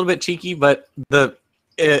know it was a little bit cheeky, but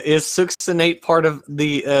is succinate part of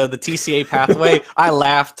the TCA pathway?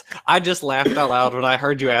 I just laughed out loud when I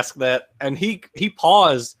heard you ask that, and he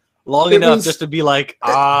paused long enough just to be like,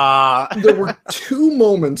 There were 2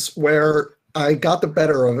 moments where I got the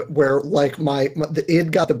better of it, where like the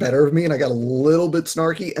id got the better of me, and I got a little bit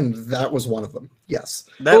snarky, and that was one of them. Yes,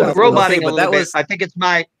 roboting a little bit. I think it's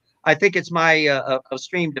my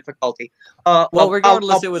stream difficulty.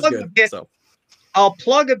 Regardless, it was good. So I'll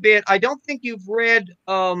plug a bit. I don't think you've read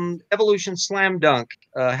Evolution Slam Dunk.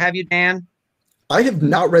 Have you, Dan? I have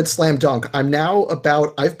not read Slam Dunk.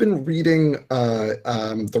 I've been reading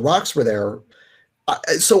The Rocks Were There.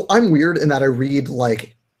 So I'm weird in that I read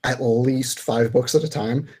like at least 5 books at a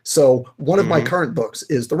time. So one of my current books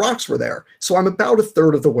is The Rocks Were There. So I'm about a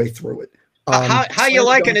third of the way through it. How you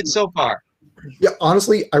liking it so far? Yeah,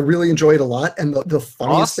 honestly, I really enjoy it a lot. And the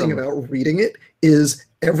funniest thing about reading it is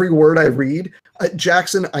every word I read,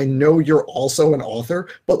 Jackson, I know you're also an author,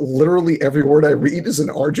 but literally every word I read is in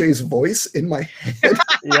RJ's voice in my head.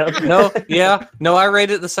 No, I read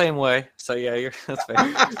it the same way. So yeah, that's fair.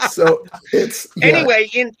 So it's anyway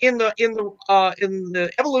in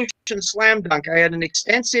the Evolution Slam Dunk, I had an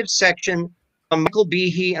extensive section on Michael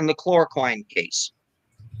Behe and the chloroquine case,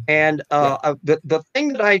 and the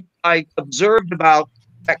thing that I observed about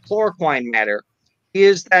that chloroquine matter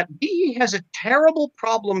is that Behe has a terrible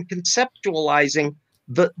problem conceptualizing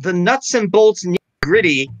the nuts and bolts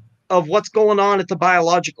nitty-gritty of what's going on at the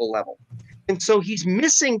biological level. And so he's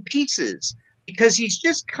missing pieces because he's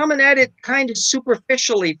just coming at it kind of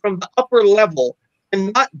superficially from the upper level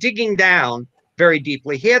and not digging down very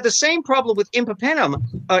deeply. He had the same problem with impipenum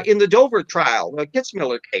in the Dover trial, the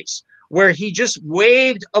Kitzmiller case, where he just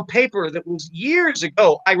waved a paper that was years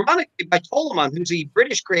ago, ironically, by Tolman, who's a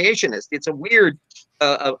British creationist. It's a weird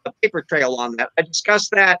a paper trail on that. I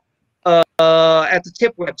discussed that at the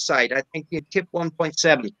TIP website. I think in TIP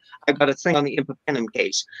 1.7, I've got a thing on the impipenum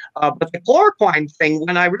case. But the chloroquine thing,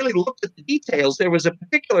 when I really looked at the details, there was a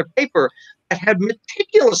particular paper that had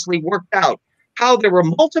meticulously worked out how there were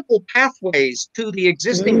multiple pathways to the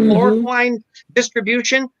existing chloroquine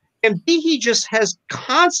distribution. And Behe just has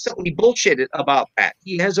constantly bullshitted about that.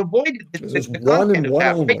 He has avoided the content of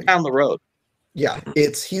that right down the road. Yeah,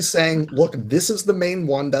 he's saying, look, this is the main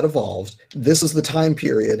one that evolved. This is the time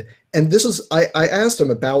period. And this is, I asked him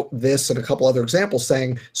about this and a couple other examples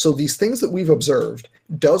saying, so these things that we've observed,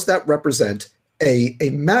 does that represent a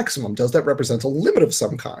maximum? Does that represent a limit of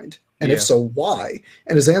some kind? And if so, why?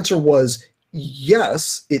 And his answer was,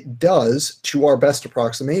 yes, it does to our best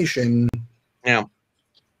approximation. Yeah.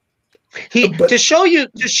 To show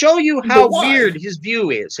you how weird his view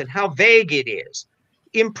is and how vague it is.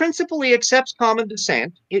 In principle, he accepts common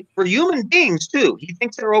descent for human beings too. He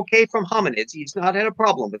thinks they're okay from hominids. He's not had a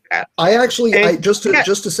problem with that. I actually, just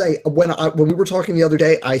to say, when we were talking the other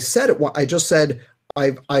day, I said it. I just said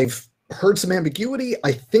I've heard some ambiguity.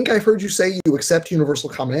 I think I've heard you say you accept universal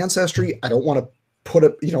common ancestry. I don't want to put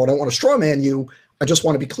a, I don't want to straw man you. I just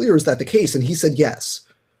want to be clear. Is that the case? And he said yes.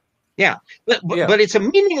 Yeah, but it's a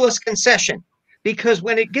meaningless concession because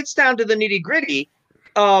when it gets down to the nitty gritty,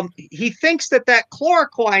 he thinks that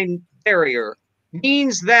chloroquine barrier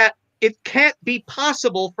means that it can't be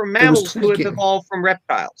possible for mammals to have evolved from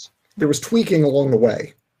reptiles. There was tweaking along the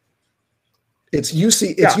way. It's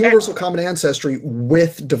universal common ancestry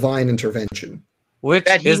with divine intervention. Which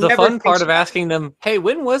is the fun part of asking them, hey,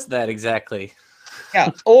 when was that exactly? Yeah,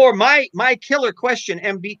 or my killer question,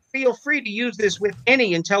 and feel free to use this with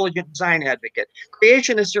any intelligent design advocate.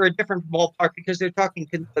 Creationists are a different ballpark because they're talking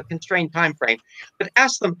a constrained time frame. But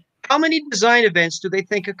ask them, how many design events do they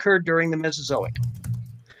think occurred during the Mesozoic?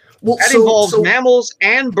 Well, that involves mammals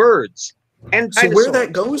and birds and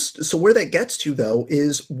dinosaurs. Where that gets to, though,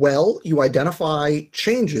 is, well, you identify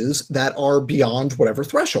changes that are beyond whatever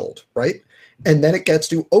threshold, right? And then it gets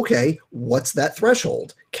to, okay, what's that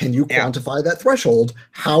threshold? Can you quantify that threshold?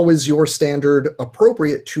 How is your standard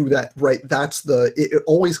appropriate to that, right? It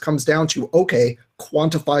always comes down to, okay,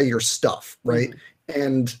 quantify your stuff, right? Mm-hmm.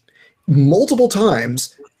 And multiple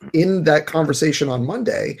times in that conversation on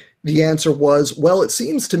Monday, the answer was, well, it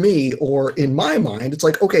seems to me, or in my mind, it's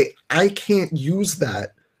like, okay, I can't use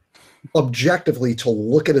that objectively to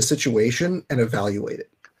look at a situation and evaluate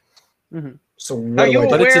it. Mm-hmm. So but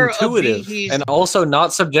it's intuitive and also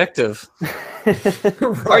not subjective.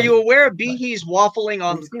 Right. Are you aware of Behe's waffling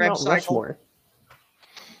on the Krebs cycle?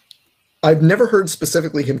 I've never heard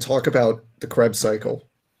specifically him talk about the Krebs cycle.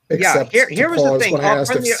 Except here was the thing. When I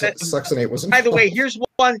asked if succinate was involved. By the way, here's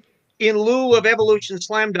one in lieu of Evolution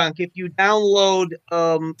Slam Dunk. If you download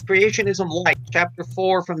Creationism Light, Chapter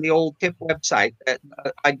 4 from the old TIP website,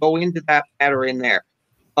 I go into that matter in there.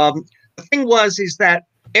 The thing is that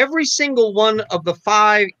every single one of the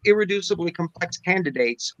 5 irreducibly complex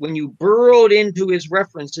candidates, when you burrowed into his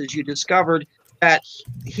references, you discovered that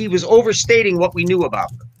he was overstating what we knew about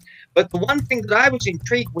them. But the one thing that I was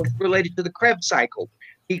intrigued with related to the Krebs cycle,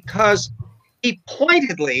 because he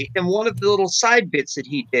pointedly, in one of the little side bits that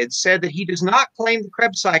he did, said that he does not claim the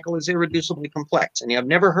Krebs cycle is irreducibly complex. And I've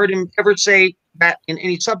never heard him ever say that in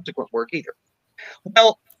any subsequent work either.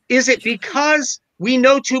 Well, is it because we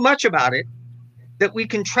know too much about it that we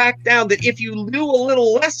can track down that if you knew a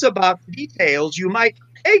little less about the details, you might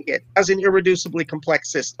peg it as an irreducibly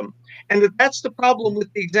complex system? And that's the problem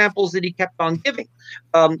with the examples that he kept on giving,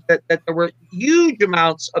 that there were huge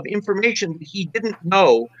amounts of information that he didn't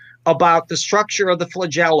know about the structure of the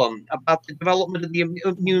flagellum, about the development of the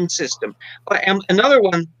immune system. And another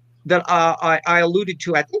one that I alluded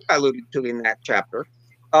to, I think I alluded to in that chapter,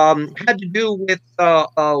 had to do with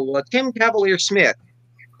Tim Cavalier-Smith,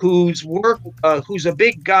 whose work, who's a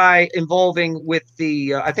big guy involving with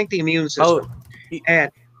the, I think the immune system.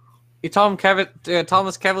 And you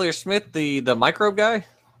Thomas Cavalier-Smith, the microbe guy?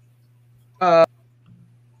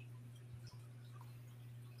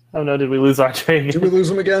 Oh no, did we lose our train? Did we lose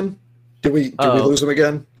him again? Did we lose him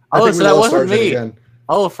again? Oh, so that wasn't me.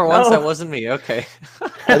 Oh, for once that wasn't me. Okay.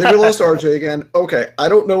 I think we lost RJ again. Okay, I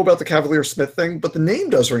don't know about the Cavalier Smith thing, but the name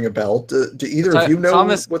does ring a bell. Do either of you know?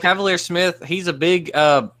 Thomas Cavalier Smith, he's a big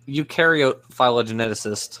eukaryote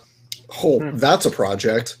phylogeneticist. Oh, that's a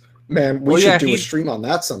project. Man, we should do a stream on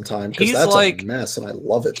that sometime, because that's like a mess, and I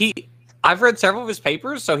love it. I've read several of his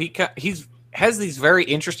papers, so he has these very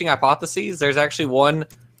interesting hypotheses. There's actually one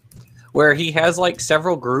where he has like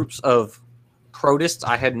several groups of protists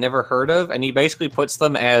I had never heard of, and he basically puts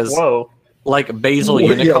them as like basal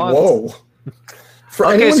unicorns. Yeah, whoa.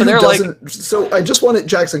 For anyone who doesn't, so I just wanted,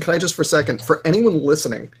 Jackson, can I just for a second, for anyone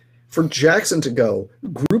listening, for Jackson to go,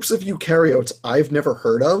 groups of eukaryotes I've never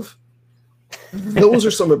heard of, those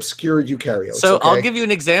are some obscure eukaryotes. So okay? I'll give you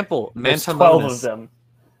an example. There's 12 of them.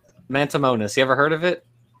 Mantamonas. You ever heard of it?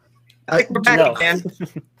 We're back again.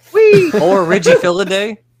 Or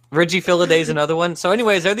Rigifilidae. Rigifilidae is another one. So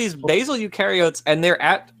anyways, they're these basal eukaryotes, and they're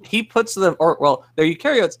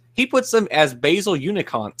eukaryotes. He puts them as basal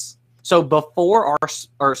uniconts. So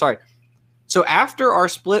so after our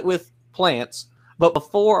split with plants, but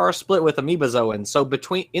before our split with amoebozoans. So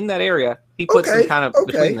in that area, he puts them kind of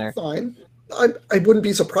between there. Fine. I wouldn't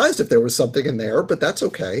be surprised if there was something in there, but that's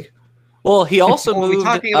okay. Well, he also moved. Are we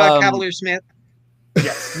talking about Cavalier Smith?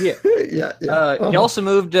 Yes. Yeah. He also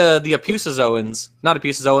moved the apusozoans, not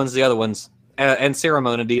apusozoans, the other ones, and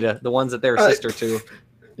Ceremonidida, the ones that they're sister to.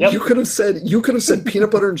 Yep. You could have said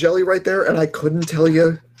peanut butter and jelly right there, and I couldn't tell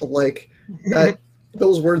you like that.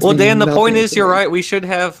 Those words. Well, Dan, the point is, you're right. We should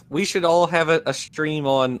all have a stream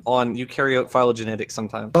on eukaryote phylogenetics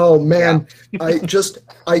sometime. Oh man, I just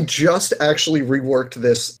actually reworked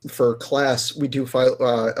this for class. We do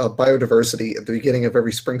biodiversity at the beginning of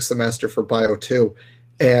every spring semester for Bio 2,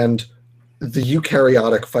 and the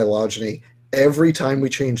eukaryotic phylogeny. Every time we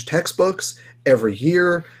change textbooks, every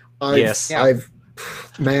year, I'm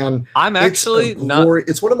actually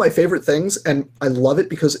it's one of my favorite things, and I love it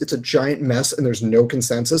because it's a giant mess and there's no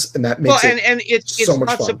consensus, and that makes it's so much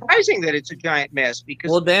not fun. Surprising that it's a giant mess,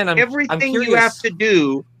 because Dan, everything you have to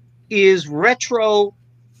do is retro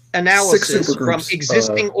analysis from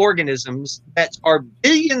existing organisms that are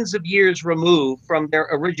billions of years removed from their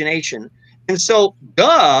origination, and so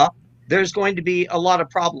there's going to be a lot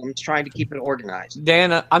of problems trying to keep it organized.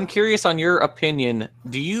 Dan, I'm curious on your opinion.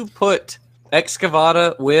 Do you put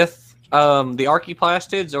excavata with the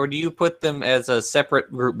archaeplastids, or do you put them as a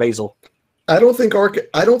separate group basal? I don't think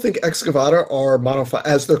excavata are monophyletic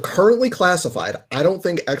as they're currently classified. I don't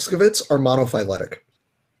think excavates are monophyletic.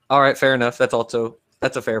 All right, fair enough. That's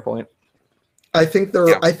a fair point. I think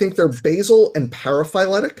they're basal and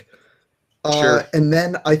paraphyletic. Sure. And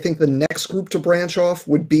then I think the next group to branch off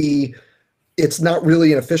would be, it's not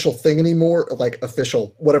really an official thing anymore, like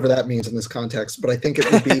official, whatever that means in this context, but I think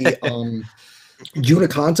it would be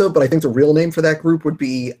Uniconta, but I think the real name for that group would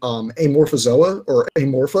be Amorphozoa or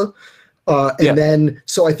Amorpha. Then,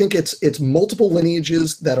 so I think it's multiple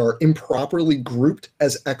lineages that are improperly grouped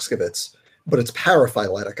as excavates, but it's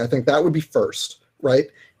paraphyletic. I think that would be first, right?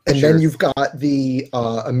 And then you've got the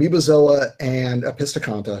Amoebozoa and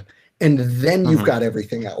Epistoconta, and then you've got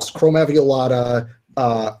everything else. Chromaviolata,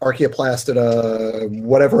 Archaeoplastida,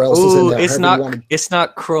 whatever else is in there. It's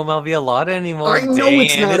not Chromaviolata anymore. I know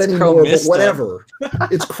it's not anymore, but whatever.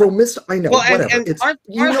 It's Chromista. I know, whatever. And aren't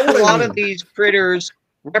a lot of these critters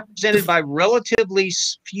represented by relatively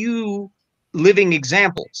few living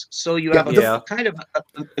examples? So you have a kind of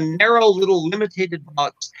a narrow little limited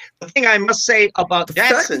box. The thing I must say about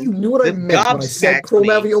Jackson, you knew what I meant when I said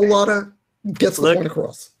Chromaviolata gets the point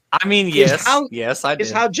across. I mean, yes, I did.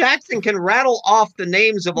 Is how Jackson can rattle off the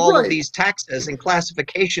names of all of these taxas and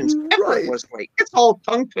classifications effortlessly. It's all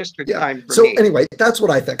tongue twister time for me. So anyway, that's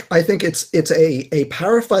what I think. I think it's a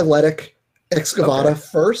paraphyletic excavata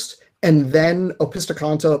first, and then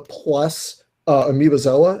Opisthocanta plus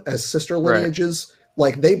Amoebozoa as sister lineages.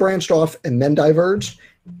 Like they branched off and then diverged.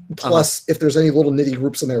 Plus, if there's any little nitty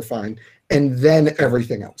groups in there, fine. And then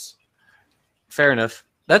everything else. Fair enough.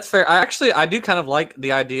 That's fair. I do kind of like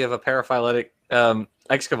the idea of a paraphyletic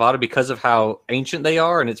excavata because of how ancient they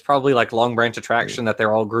are, and it's probably like long branch attraction that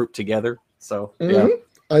they're all grouped together. So I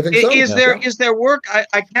think so. Is there work?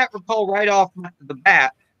 I can't recall right off the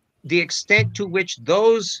bat the extent to which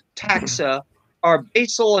those taxa are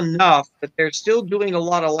basal enough that they're still doing a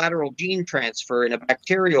lot of lateral gene transfer in a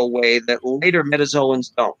bacterial way that later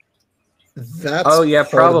metazoans don't. That's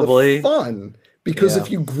probably of the fun. Because if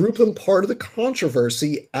you group them, part of the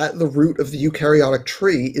controversy at the root of the eukaryotic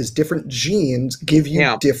tree is different genes give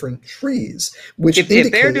you different trees. Which if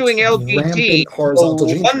they're doing LGT, horizontal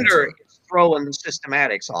no gene wonder transfer. it's throwing the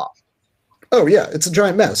systematics off. Oh yeah, it's a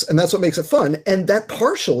giant mess, and that's what makes it fun. And that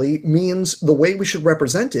partially means the way we should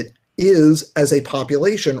represent it is as a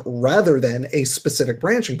population rather than a specific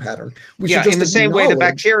branching pattern. We should just in the same way the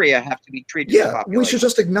bacteria have to be treated as a population. We should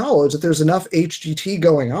just acknowledge that there's enough HGT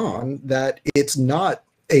going on that it's not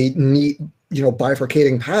a neat,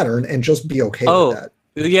 bifurcating pattern, and just be okay with that.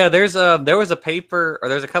 Yeah, there was a paper, or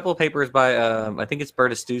there's a couple of papers by I think it's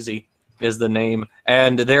Bertistuzzi is the name,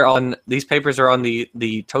 and these papers are on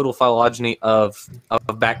the total phylogeny of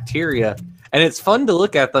bacteria, and it's fun to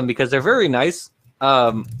look at them because they're very nice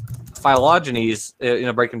phylogenies.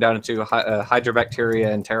 Break them down into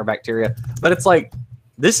hydrobacteria and pterobacteria, but it's like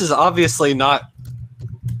this is obviously not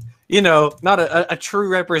a true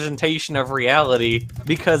representation of reality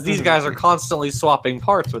because these guys are constantly swapping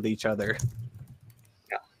parts with each other.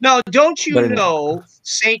 Now, don't you know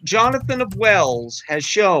St. Jonathan of Wells has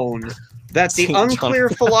shown that the unclear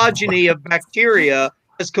phylogeny of bacteria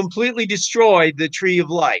has completely destroyed the tree of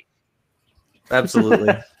life?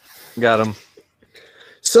 Absolutely. Got him.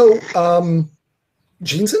 So,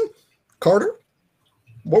 Jeanson? Carter?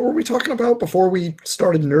 What were we talking about before we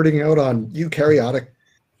started nerding out on eukaryotic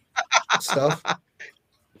stuff?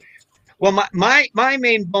 Well, my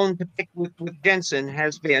main bone to pick with Jeanson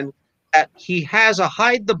has been that he has a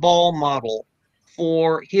hide-the-ball model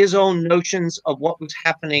for his own notions of what was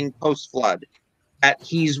happening post-flood, that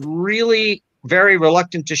he's really very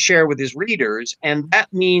reluctant to share with his readers, and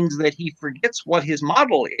that means that he forgets what his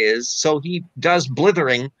model is, so he does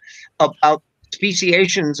blithering about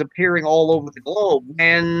speciations appearing all over the globe,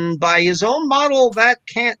 and by his own model, that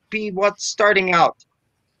can't be what's starting out,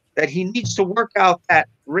 that he needs to work out that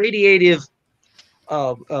radiative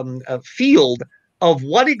field of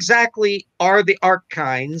what exactly are the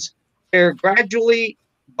archetypes. They're gradually,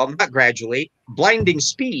 well, not gradually, blinding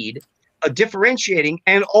speed, differentiating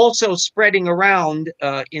and also spreading around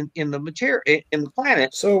in the material in the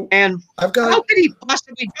planet. So, and how could he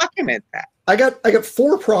possibly document that? I got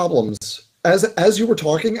 4 problems. As you were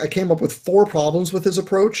talking, I came up with 4 problems with his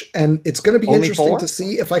approach, and it's going to be interesting to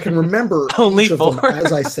see if I can remember each of them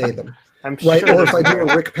as I say them. I'm sure. Right, or if I do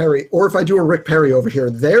a Rick Perry, over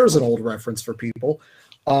here, there's an old reference for people.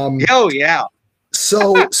 Oh yeah.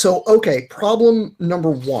 So okay. Problem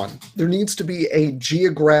number 1: there needs to be a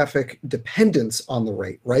geographic dependence on the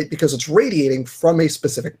rate, right? Because it's radiating from a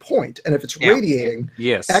specific point, and if it's radiating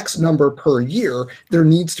X number per year, there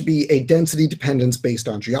needs to be a density dependence based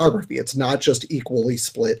on geography. It's not just equally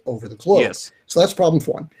split over the globe. Yes. So that's problem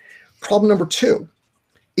 1. Problem number 2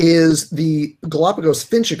 is the Galapagos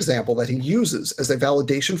finch example that he uses as a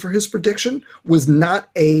validation for his prediction was not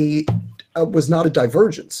a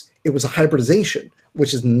divergence. It was a hybridization,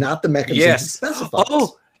 which is not the mechanism he specifies.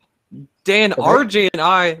 Oh, Dan, RJ and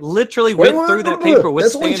I literally went through that paper with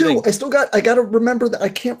That's only 2. I got to remember that I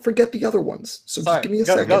can't forget the other ones. So just give me a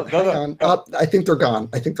second. Hang on. I think they're gone.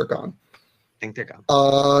 The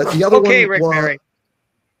other one. Okay, Rick Perry.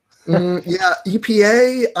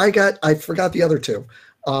 EPA. I forgot the other 2.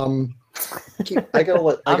 I'm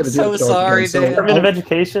so sorry, Dan. Department of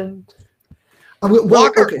Education.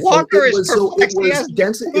 Walker it is perplexed. He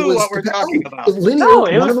has no clue what we're talking about. Linear. No,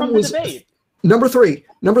 it was from the debate. Number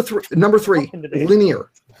three,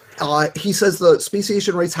 linear. He says the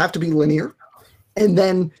speciation rates have to be linear. And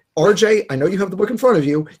then, RJ, I know you have the book in front of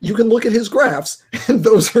you. You can look at his graphs, and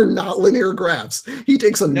those are not linear graphs. He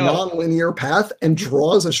takes a non-linear path and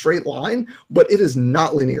draws a straight line, but it is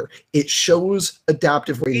not linear. It shows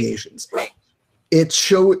adaptive radiations. It's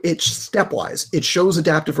stepwise. It shows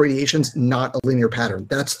adaptive radiations, not a linear pattern.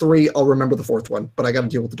 That's 3. I'll remember the 4th one, but I got to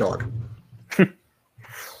deal with the dog.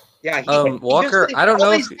 Yeah, Walker, I don't know.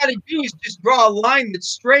 All he's got to do is just draw a line that's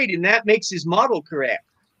straight, and that makes his model correct.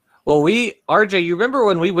 Well, RJ, you remember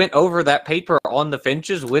when we went over that paper on the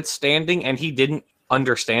finches with standing, and he didn't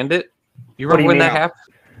understand it? You remember when that happened?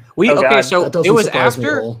 So it was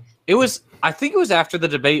after. I think it was after the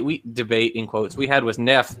debate in quotes we had with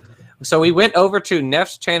Neff. So we went over to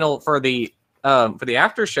Neff's channel for the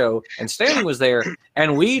after show, and Standing was there,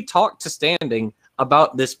 and we talked to Standing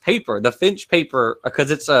about this paper, the finch paper,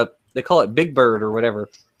 because it's they call it Big Bird or whatever.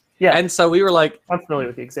 Yeah. And so we were like, I'm familiar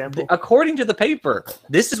with the example. According to the paper,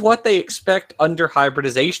 this is what they expect under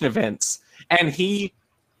hybridization events. And he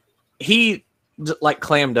like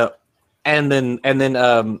clammed up. And then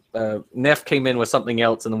Neff came in with something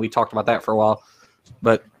else, and then we talked about that for a while.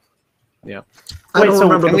 But yeah. I don't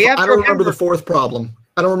remember the 4th problem.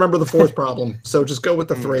 I don't remember the 4th problem. So just go with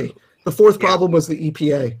the 3. The 4th problem was the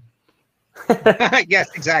EPA.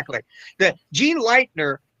 Yes, exactly. The Gene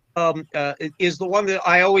Leitner is the one that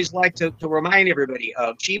I always like to remind everybody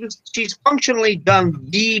of. She's functionally done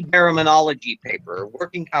the baraminology paper,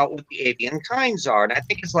 working out what the avian kinds are, and I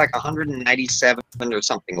think it's like 197 or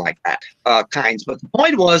something like that kinds. But the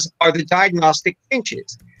point are the diagnostic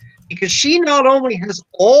finches, because she not only has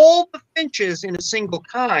all the finches in a single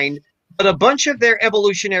kind, but a bunch of their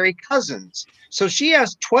evolutionary cousins. So she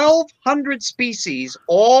has 1,200 species,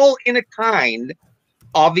 all in a kind.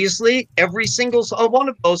 Obviously, every single one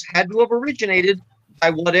of those had to have originated by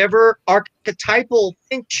whatever archetypal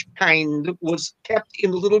finch kind was kept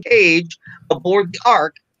in the little cage aboard the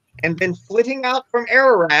Ark, and then flitting out from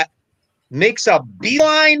Ararat makes a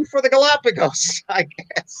beeline for the Galapagos, I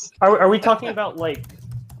guess. Are we talking about like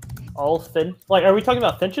all are we talking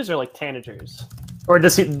about finches or like tanagers? Or do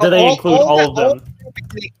they include all of them?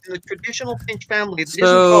 In the traditional finch family, there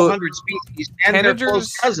isn't 1,200 species, and they're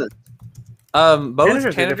close cousins. Both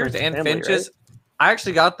tanagers and finches. Right? I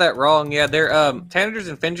actually got that wrong. Yeah, they're tanagers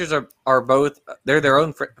and finches are both. They're their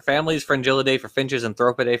own families. Fringillidae for finches and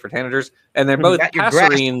Thropidae for tanagers, and they're both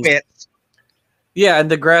passerines. Yeah,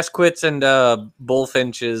 and the grass quits and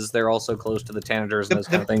bullfinches. They're also close to the tanagers and those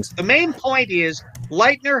kind of things. The main point is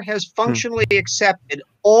Leitner has functionally accepted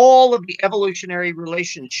all of the evolutionary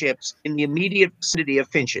relationships in the immediate vicinity of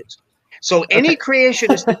finches. So any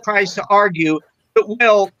creationist that tries to argue that,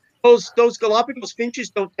 well, those Galapagos finches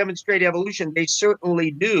don't demonstrate evolution, they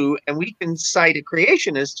certainly do, and we can cite a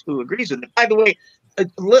creationist who agrees with it. By the way,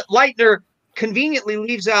 Leitner conveniently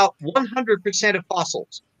leaves out 100% of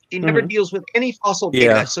fossils. She never deals with any fossil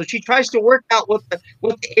data, so she tries to work out what the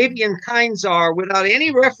avian kinds are without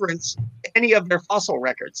any reference to any of their fossil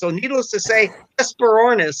records. So needless to say,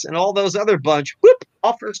 Hesperornis and all those other bunch, whoop,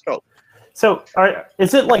 off her scope. So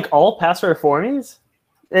is it like all Passeriformes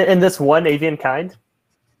in this one avian kind?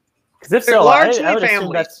 Because if so, I would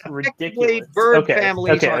assume that's ridiculous. Bird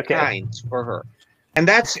families are kinds for her. And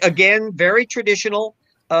that's, again, very traditional.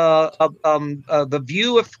 The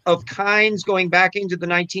view of kinds going back into the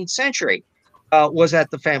 19th century was at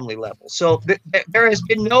the family level. So there has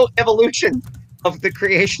been no evolution of the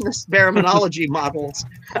creationist baraminology models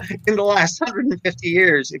in the last 150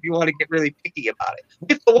 years, if you want to get really picky about it.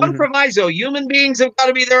 With the one proviso, human beings have got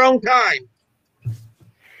to be their own kind.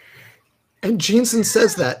 And Jeanson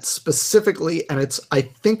says that specifically, and it's, I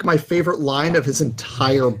think, my favorite line of his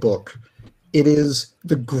entire book. It is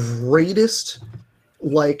the greatest,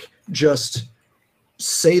 like, just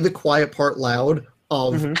say the quiet part loud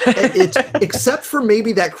of it, except for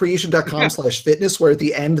maybe that creation.com/fitness where at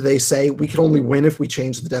the end they say we can only win if we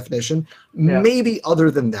change the definition. Maybe other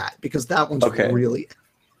than that, because that one's really.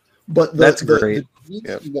 But that's great.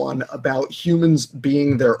 The one about humans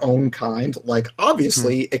being their own kind, like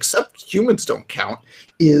obviously, except humans don't count,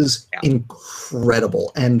 is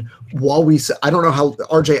incredible. And while we say, I don't know how,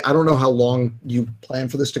 RJ, I don't know how long you plan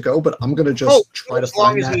for this to go, but I'm going to just try to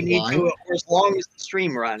find that line. As long as we need to, or as long as the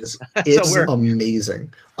stream runs. It's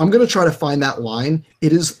amazing. I'm going to try to find that line.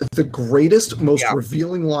 It is the greatest, most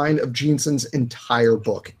revealing line of Jeanson's entire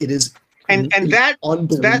book. It is And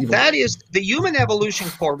that is the human evolution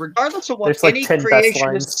core, regardless of what any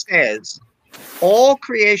creationist says. All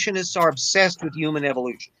creationists are obsessed with human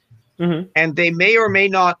evolution, and they may or may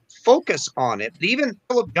not focus on it. Even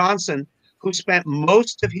Philip Jeanson, who spent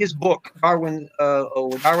most of his book, Darwin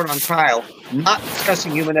on Trial, not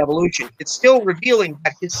discussing human evolution, it's still revealing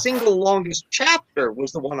that his single longest chapter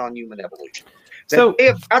was the one on human evolution. So they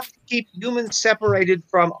have got to keep humans separated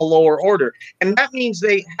from a lower order. And that means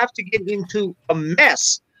they have to get into a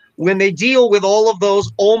mess when they deal with all of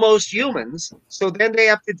those almost humans. So then they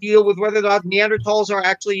have to deal with whether or not Neanderthals are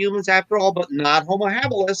actually humans after all, but not Homo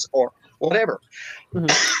habilis or whatever.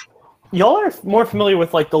 Y'all are more familiar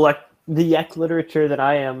with like the Eck literature than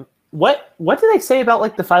I am. What do they say about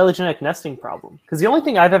like the phylogenetic nesting problem? Because the only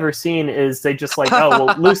thing I've ever seen is they just like, oh,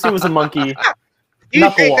 well, Lucy was a monkey. You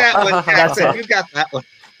take that one. That's it. You got that one.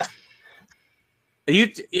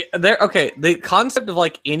 Okay. The concept of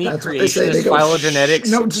like any creationist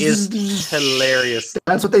phylogenetics is hilarious.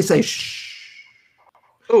 That's what they say. Shh.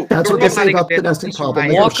 Ooh, that's what they say about the nesting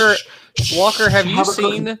problem. Walker, have you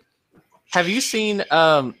seen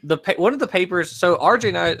one of the papers? So RJ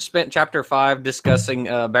and I spent chapter 5 discussing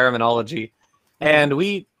baraminology, and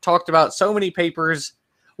we talked about so many papers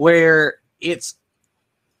where it's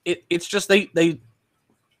just they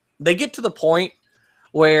get to the point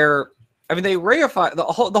where, I mean, they reify the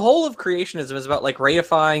whole of creationism is about like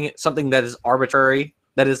reifying something that is arbitrary,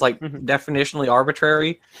 that is like definitionally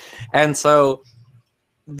arbitrary, and so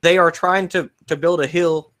they are trying to build a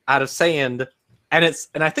hill out of sand, and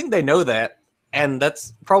I think they know that, and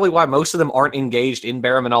that's probably why most of them aren't engaged in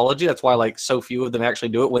baraminology. That's why like so few of them actually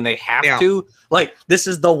do it when they have to. Like, this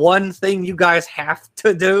is the one thing you guys have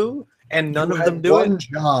to do, and none of them do one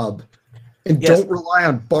job, and don't rely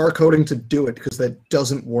on barcoding to do it, because that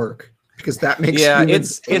doesn't work. Because that makes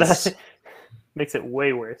humans it's makes it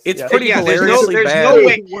way worse. It's pretty hilariously there's bad. no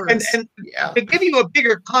way. And to give you a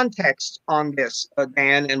bigger context on this,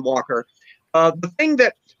 Dan and Walker, the thing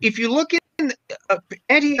that, if you look in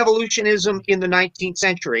anti-evolutionism in the 19th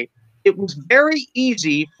century, it was very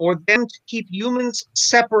easy for them to keep humans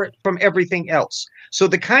separate from everything else. So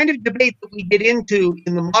the kind of debate that we get into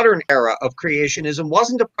in the modern era of creationism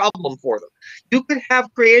wasn't a problem for them. You could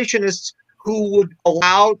have creationists who would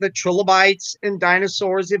allow the trilobites and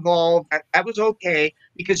dinosaurs evolve. That was okay,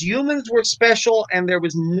 because humans were special and there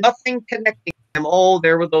was nothing connecting them. Oh,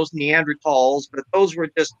 there were those Neanderthals, but those were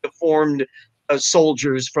just deformed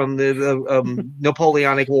soldiers from the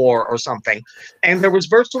Napoleonic War or something. And there was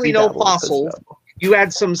virtually no fossils. You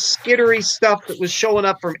had some skittery stuff that was showing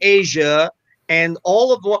up from Asia, and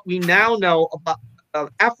all of what we now know about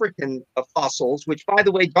African fossils, which, by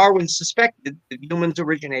the way, Darwin suspected that humans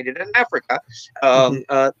originated in Africa.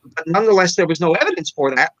 But nonetheless, there was no evidence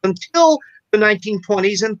for that until the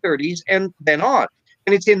 1920s and 30s and then on.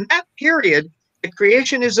 And it's in that period that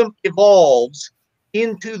creationism evolves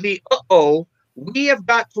into the, we have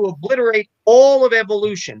got to obliterate all of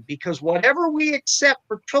evolution, because whatever we accept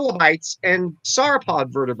for trilobites and sauropod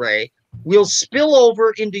vertebrae will spill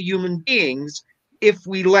over into human beings if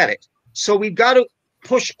we let it. So we've got to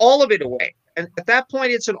push all of it away. And at that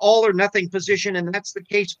point, it's an all or nothing position, and that's the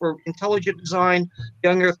case for intelligent design,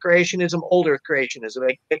 young Earth creationism, old Earth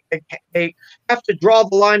creationism. They have to draw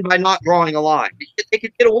the line by not drawing a line. They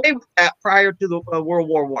could get away with that prior to the World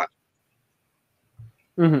War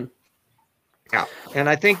I. Yeah, and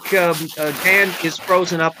I think Dan is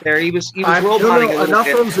frozen up there. He was roboting a little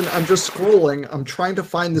bit. Frozen. I'm just scrolling. I'm trying to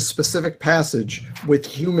find the specific passage with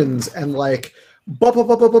humans and like but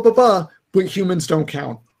humans don't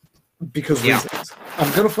count because reasons. I'm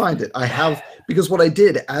gonna find it. I have, because what I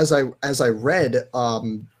did as I read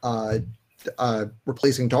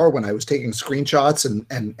replacing Darwin, I was taking screenshots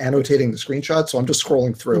and annotating the screenshots. So I'm just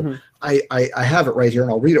scrolling through. I have it right here,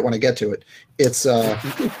 and I'll read it when I get to it. It's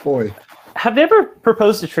boy. Have they ever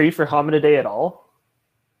proposed a tree for Hominidae at all?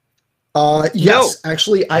 Yes,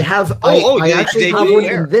 actually, I have. I actually have one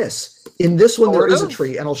in this. In this one, there is a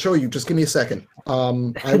tree, and I'll show you. Just give me a second. I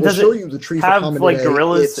will show you the tree for Hominidae. Have like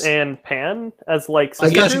gorillas and Pan as like?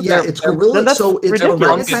 Yeah, it's gorilla. So it's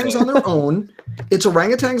orangutans on their own. It's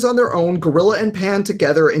orangutans on their own, gorilla and Pan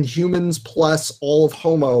together, and humans plus all of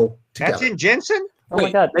Homo together. That's in Jeanson? Oh my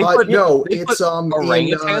god! No, it's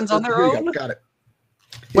orangutans on their own. Got it.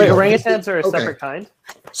 Wait, orangutans are a separate kind?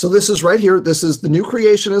 So this is right here. This is The New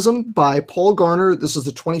Creationism by Paul Garner. This is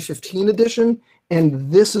the 2015 edition, and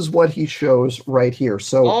this is what he shows right here.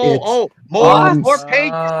 So more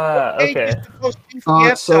pages. Okay.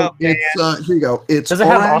 So it's here you go. Does it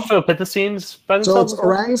have Australopithecines by themselves? So it's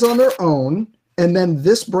orangs on their own, and then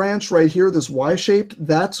this branch right here, this Y-shaped,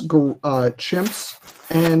 that's chimps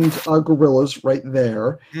and gorillas right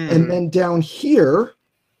there, and then down here,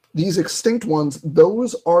 these extinct ones,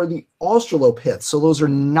 those are the Australopiths. So those are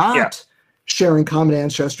not sharing common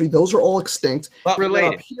ancestry. Those are all extinct. But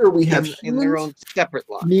related. Up here we have in their own separate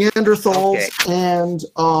line. Neanderthals and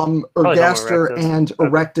Ergaster and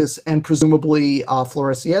Erectus and presumably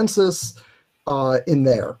Floresiensis in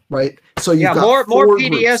there, right? So you've got more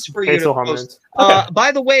PDS groups. for you to post.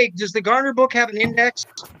 By the way, does the Garner book have an index?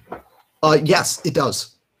 Yes, it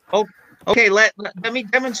does. Okay, let me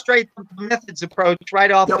demonstrate the methods approach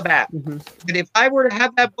right off the bat. And if I were to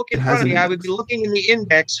have that book in front of me, I would be looking in the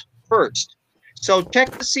index first. So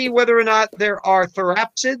check to see whether or not there are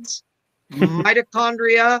therapsids,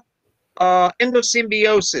 mitochondria,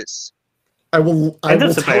 endosymbiosis. I will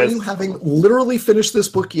tell you, having literally finished this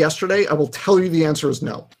book yesterday, I will tell you the answer is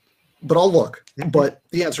no. But I'll look. But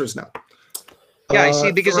the answer is no. Yeah, I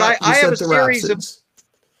see, because I have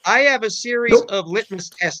a series of of litmus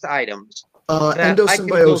test items.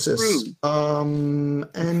 Endosymbiosis.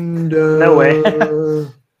 No way.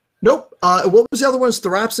 Nope. What was the other ones?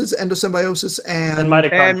 Therapsids, endosymbiosis, and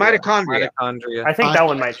mitochondria. I think that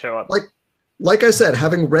one might show up. Like I said,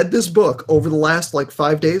 having read this book over the last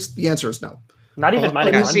 5 days, the answer is no. Not even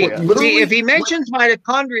mitochondria. See, if he mentions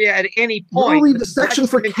mitochondria at any point, literally the section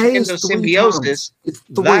for K is endosymbiosis.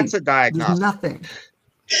 That's a diagnostic. There's nothing.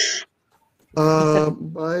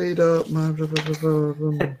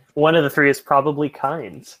 One of the three is probably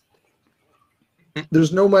kinds.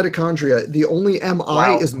 There's no mitochondria. The only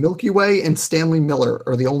MI is Milky Way and Stanley Miller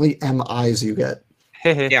are the only MIs you get.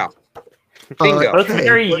 Yeah. Bingo. Both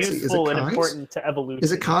very let's see, useful and important to evolution.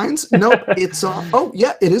 Is it kinds? Nope. It's oh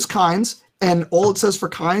yeah, it is kinds, and all it says for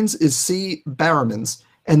kinds is C. Barrowmans,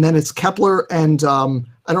 and then it's Kepler and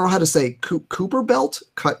I don't know how to say Cooper belt.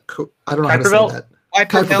 I don't know how to say that.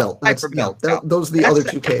 Kuiper belt. Kuiper belt. Those are the other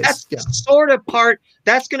two Ks. That's sort of part.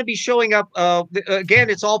 That's going to be showing up. Again,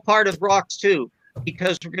 it's all part of rocks too,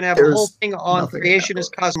 because we're going to have a whole thing on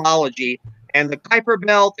creationist cosmology. And the Kuiper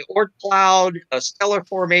Belt, the Oort cloud, stellar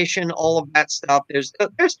formation, all of that stuff. There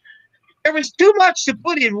was too much to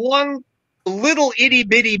put in one little itty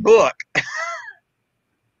bitty book.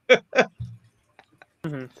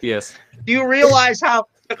 Yes. Do you realize how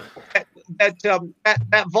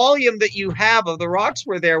that volume that you have of the rocks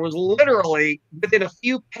were there was literally within a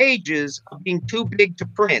few pages of being too big to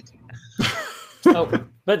print? Oh,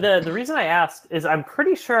 but the reason I asked is I'm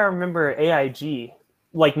pretty sure I remember AIG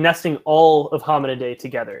like nesting all of Hominidae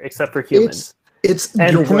together except for humans.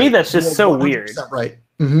 And to me that's just so weird. Right.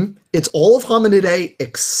 Mm-hmm. It's all of Hominidae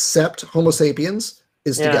except Homo sapiens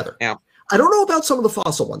is together. Yeah. I don't know about some of the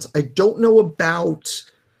fossil ones. I don't know about.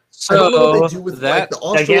 So I don't know what they do with that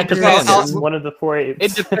like, the Australopithecus. One of the 4 apes.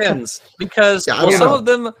 It depends because some of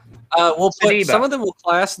them will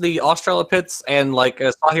class the Australopiths and like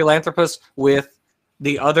Sahelanthropus with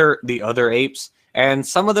the other apes, and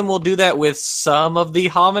some of them will do that with some of the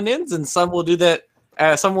hominins, and some will do that.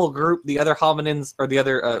 Some will group the other hominins or the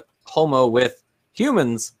other Homo with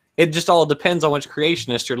humans. It just all depends on which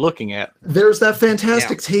creationist you're looking at. There's that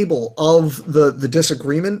fantastic table of the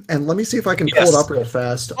disagreement, and let me see if I can pull it up real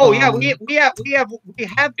fast. Oh yeah, we have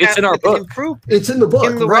that. It's in our book. It's in the book,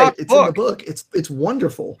 in the right? It's book. in the book. It's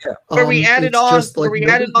wonderful. Yeah. Where we added on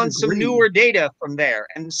some newer data from there,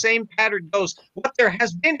 and the same pattern goes. What there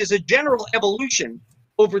has been is a general evolution.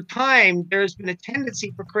 Over time, there's been a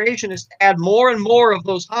tendency for creationists to add more and more of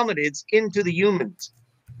those hominids into the humans.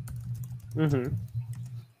 Mm-hmm.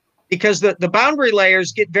 Because the boundary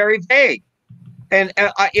layers get very vague, and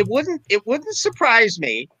it wouldn't surprise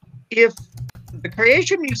me if the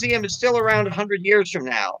Creation Museum is still around 100 years from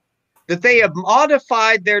now, that they have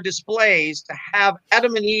modified their displays to have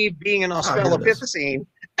Adam and Eve being an Australopithecine.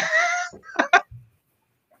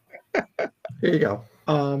 Here you go.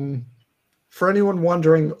 For anyone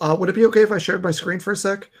wondering, would it be okay if I shared my screen for a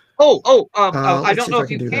sec? I don't know if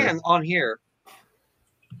you can on here.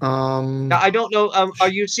 I don't know. Are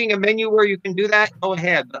you seeing a menu where you can do that? Go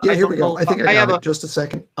ahead. Yeah, here we go. I think I have it. Just a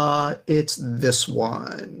second. It's this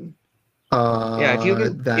one. Yeah,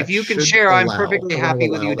 if you can share, I'm perfectly happy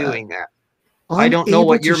with you doing that. I don't know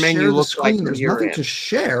what your menu looks like. There's nothing to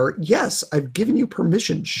share. Yes, I've given you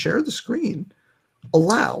permission. Share the screen.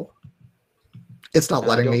 Allow. It's not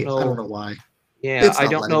letting me. I don't know why. Yeah, I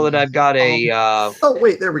don't know that I've got a. Oh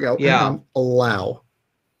wait, there we go. Yeah, allow.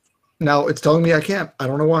 Now it's telling me I can't. I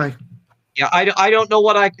don't know why. Yeah, I don't know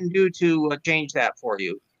what I can do to change that for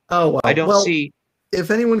you. Oh well. I don't see. If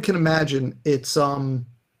anyone can imagine, it's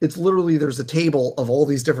literally there's a table of all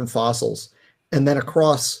these different fossils, and then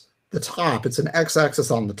across the top, it's an x-axis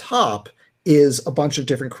on the top is a bunch of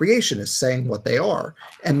different creationists saying what they are,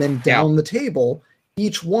 and then down the table,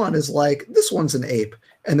 each one is like this one's an ape,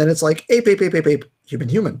 and then it's like ape, human,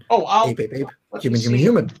 human. Oh, ape,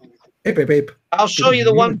 human. Ape. I'll show you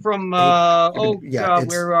the one from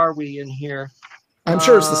where are we in here? I'm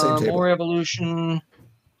sure it's the same table. More evolution.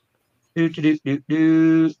 Oh,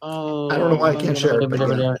 I don't know why I can't share it.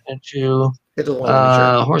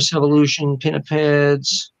 Horse evolution,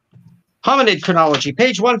 pinnipeds, hominid chronology,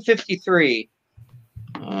 page 153.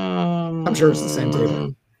 I'm sure it's the same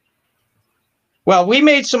table. Well, we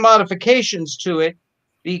made some modifications to it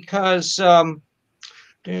because come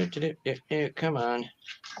on.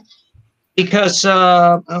 Because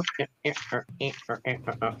there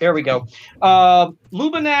we go.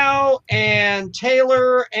 Lubenow and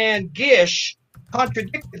Taylor and Gish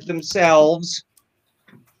contradicted themselves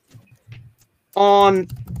in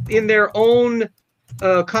their own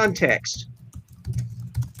context,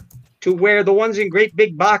 to where the ones in great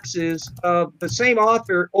big boxes, the same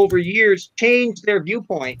author over years changed their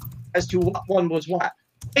viewpoint as to what one was what.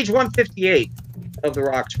 Page 158 of the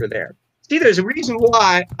rocks were there. See, there's a reason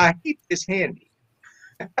why I keep this handy.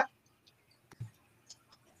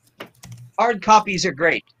 Hard copies are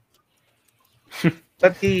great,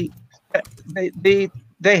 but they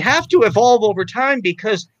have to evolve over time,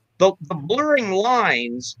 because the blurring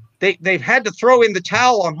lines, they've had to throw in the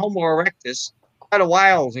towel on Homo erectus quite a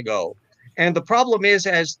while ago, and the problem is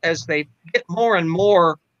as they get more and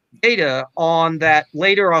more data on that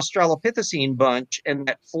later Australopithecine bunch and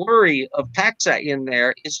that flurry of taxa in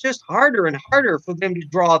there, it's just harder and harder for them to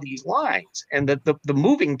draw these lines. And the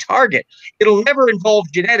moving target, it'll never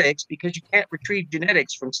involve genetics because you can't retrieve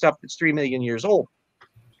genetics from stuff that's 3 million years old.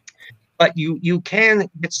 But you can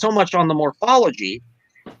get so much on the morphology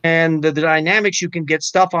and the dynamics. You can get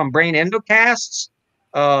stuff on brain endocasts,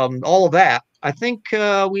 all of that. I think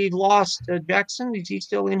we've lost Jackson. Is he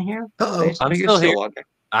still in here? I'm still here.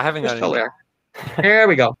 I haven't got any. There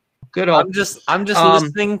we go. Good old. I'm just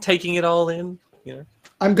listening, taking it all in. You know,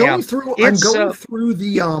 I'm going through Jeanson's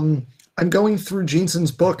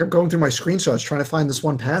book. I'm going through my screenshots trying to find this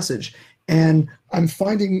one passage, and I'm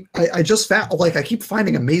finding. I just found, like, I keep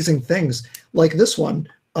finding amazing things, like this one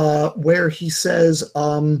where he says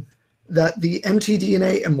that the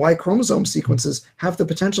mtDNA and Y chromosome sequences have the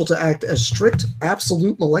potential to act as strict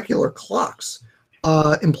absolute molecular clocks,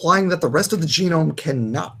 implying that the rest of the genome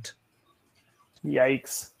cannot.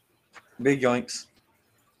 Yikes. Big yoinks.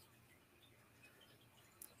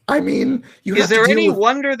 I mean, is there any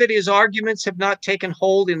wonder that his arguments have not taken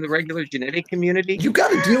hold in the regular genetic community? You got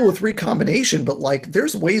to deal with recombination, but like,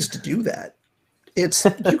 there's ways to do that. It's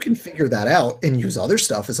you can figure that out and use other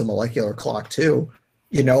stuff as a molecular clock too.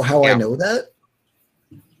 You know how I know that?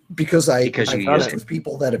 Because I've worked with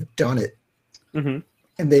people that have done it, and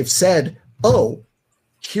they've said, "Oh,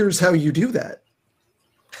 here's how you do that."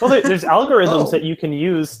 Well, there's algorithms that you can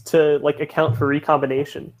use to like account for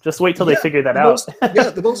recombination. Just wait till they figure that out.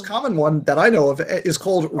 The most common one that I know of is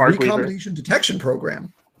called recombination detection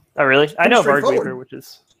program. Oh, really? I know of Argweaver, which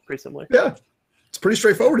is pretty similar. Yeah, it's pretty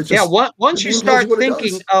straightforward. It's just, once you start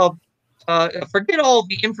thinking of forget all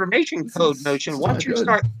the information code notion. Once you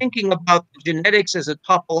start thinking about the genetics as a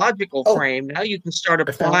topological frame, now you can start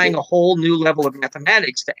applying a whole new level of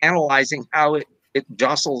mathematics to analyzing how it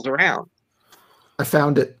jostles around. I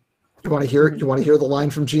found it. You want to hear it? You want to hear the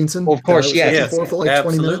line from Jeanson? Well, of course, yes. For like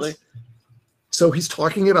 20 minutes. So he's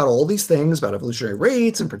talking about all these things about evolutionary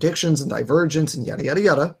rates and predictions and divergence and yada, yada,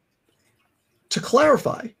 yada. To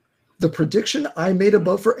clarify, the prediction I made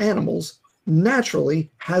above for animals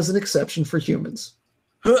naturally has an exception for humans.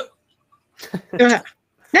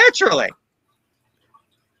 Naturally.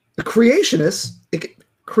 The creationists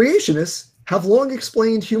have long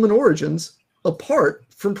explained human origins apart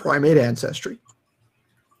from primate ancestry.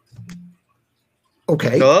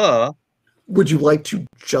 Okay. Would you like to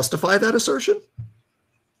justify that assertion?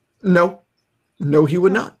 No. No, he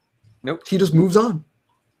would not. Nope. He just moves on.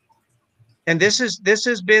 And this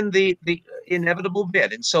has been the inevitable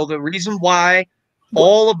bit. And so the reason why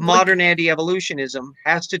all of modern anti-evolutionism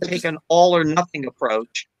has to take an all or nothing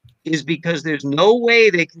approach is because there's no way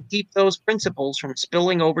they can keep those principles from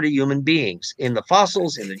spilling over to human beings in the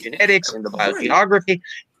fossils, in the genetics, in the biogeography.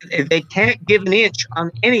 They can't give an inch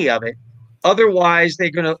on any of it. Otherwise,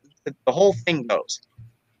 the whole thing goes.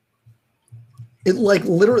 It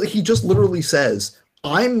he just literally says,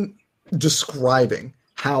 I'm describing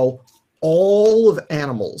how all of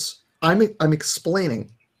animals, I'm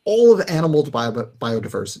explaining all of animal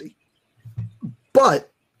biodiversity,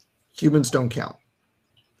 but humans don't count.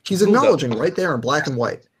 He's acknowledging right there in black and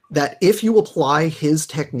white that if you apply his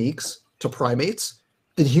techniques to primates,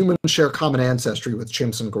 then humans share common ancestry with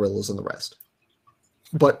chimps and gorillas and the rest.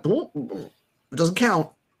 But it doesn't count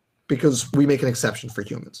because we make an exception for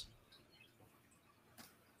humans.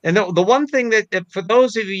 And the one thing that for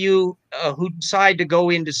those of you who decide to go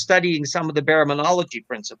into studying some of the baraminology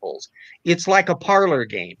principles, it's like a parlor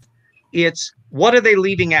game. It's what are they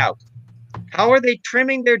leaving out? How are they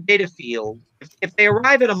trimming their data field? If they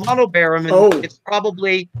arrive at a monobaramin, it's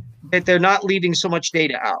probably that they're not leaving so much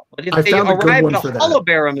data out. But if they arrive at a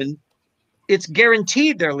holobaramin, it's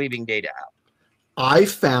guaranteed they're leaving data out. I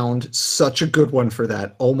found such a good one for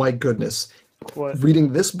that. Oh my goodness. What?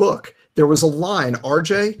 Reading this book, there was a line,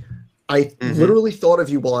 RJ, I literally thought of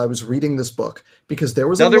you while I was reading this book because there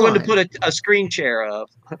was another one to put a screen share of.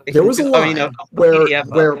 There was a line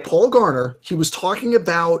where Paul Garner, he was talking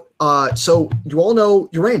about, so you all know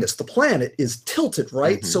Uranus, the planet is tilted,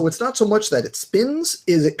 right? So it's not so much that it spins,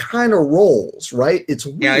 is it kind of rolls, right? It's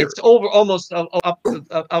weird. Yeah, it's almost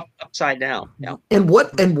upside down. Yeah. And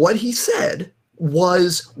what he said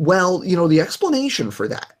was, well, the explanation for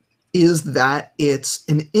that is that it's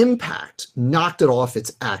an impact knocked it off its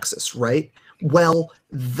axis, right? Well,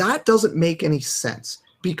 that doesn't make any sense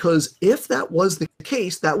because if that was the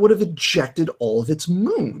case, that would have ejected all of its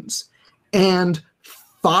moons. And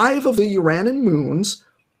 5 of the Uranian moons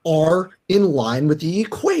are in line with the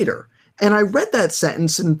equator. And I read that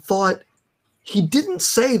sentence and thought, he didn't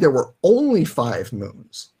say there were only 5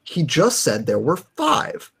 moons. He just said there were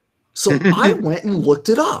 5. So I went and looked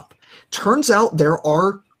it up. Turns out there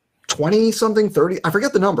are 20-something, 30, I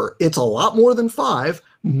forget the number. It's a lot more than 5.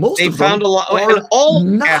 They found a lot, and all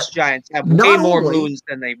gas giants have way more moons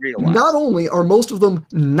than they realize. Not only are most of them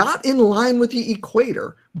not in line with the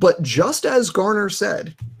equator, but just as Garner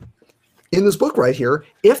said in this book right here,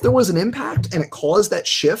 if there was an impact and it caused that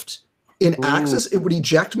shift in axis, it would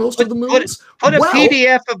eject most of the moons. Put a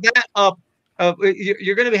PDF of that up.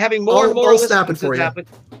 You're going to be having more and more. I'll snap it for you.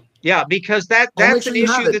 Yeah, because that's an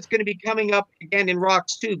issue that's going to be coming up again in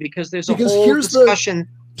rocks too, because there's a whole discussion.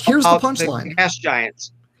 Here's the punchline. Gas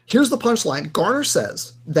giants. Here's the punchline. Garner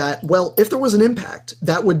says that, well, if there was an impact,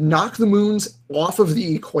 that would knock the moons off of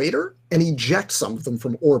the equator and eject some of them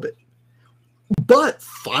from orbit. But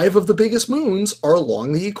 5 of the biggest moons are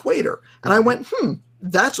along the equator. And I went,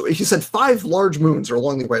 that's what he said. 5 large moons are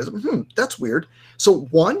along the equator. I said, that's weird. So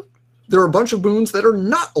 1, there are a bunch of moons that are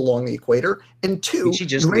not along the equator, and 2,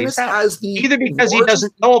 Uranus has the either because he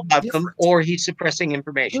doesn't know about them or he's suppressing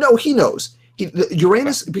information. No, he knows.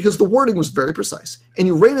 Uranus, because the wording was very precise, and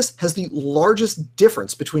Uranus has the largest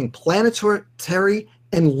difference between planetary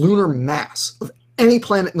and lunar mass of any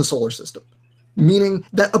planet in the solar system, meaning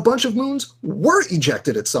that a bunch of moons were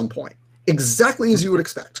ejected at some point, exactly as you would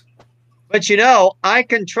expect. But you know, I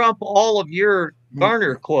can trump all of your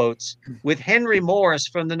Garner quotes with Henry Morris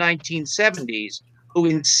from the 1970s, who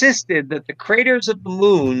insisted that the craters of the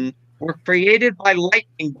moon were created by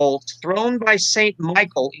lightning bolts thrown by Saint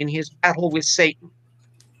Michael in his battle with Satan.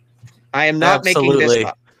 I am not making this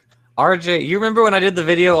up. RJ, you remember when I did the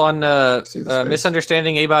video on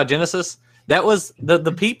misunderstanding abiogenesis? That was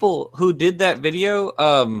the people who did that video,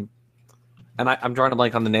 and I'm drawing a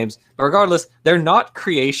blank on the names, but regardless, they're not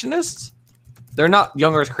creationists. They're not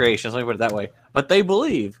young Earth creationists, let me put it that way. But they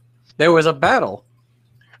believe there was a battle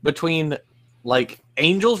between, like,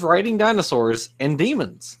 angels riding dinosaurs and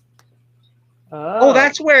demons. Oh,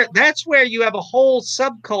 that's where you have a whole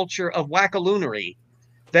subculture of wackaloonery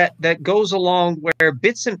that goes along, where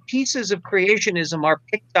bits and pieces of creationism are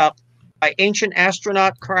picked up by ancient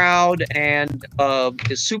astronaut crowd and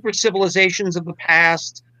the super civilizations of the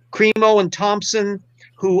past, Cremo and Thompson,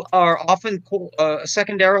 who are often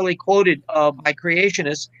secondarily quoted by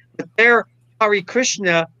creationists, but they're Hare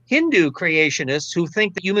Krishna Hindu creationists who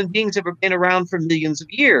think that human beings have been around for millions of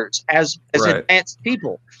years as advanced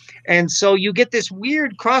people. And so you get this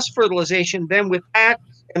weird cross-fertilization then with that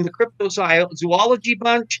and the cryptozoology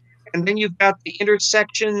bunch, and then you've got the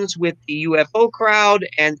intersections with the UFO crowd,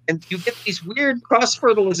 and you get these weird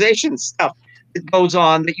cross-fertilization stuff that goes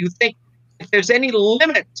on that you think, if there's any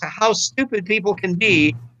limit to how stupid people can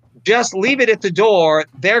be, just leave it at the door.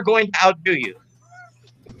 They're going to outdo you.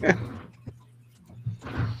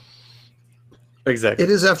 Exactly. It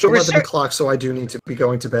is after 11 o'clock, so I do need to be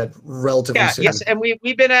going to bed relatively soon. Yes, and we've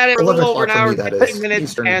been at it a little over an hour and 15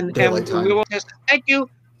 minutes, and we want to thank you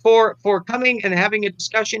for coming and having a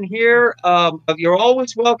discussion here. You're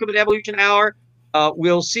always welcome at Evolution Hour.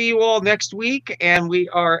 We'll see you all next week, and we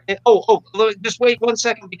are. Just wait 1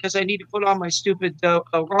 second because I need to put on my stupid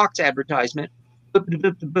rocks advertisement.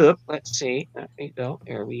 Let's see.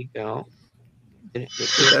 There we go. Get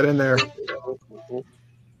that in there.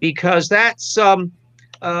 Because that's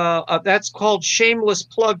called shameless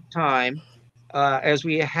plug time, as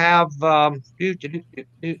we have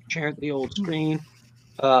share the old screen.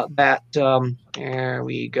 There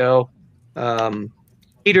we go.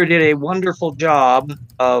 Peter did a wonderful job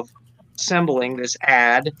of assembling this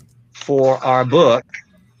ad for our book,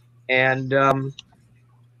 and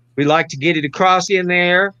we like to get it across in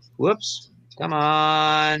there. Whoops! Come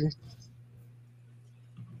on.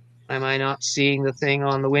 Am I not seeing the thing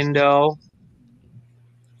on the window?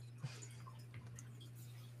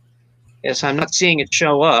 Yes, I'm not seeing it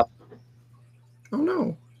show up.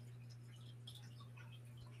 Oh,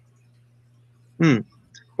 no.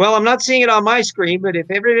 Well, I'm not seeing it on my screen, but if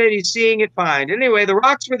everybody's seeing it, fine. Anyway, the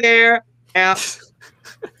rocks were there. Yeah.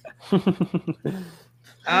 Get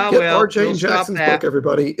RJ and Jackson's book,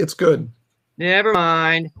 everybody. It's good. Never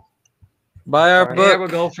mind. Buy our book. There we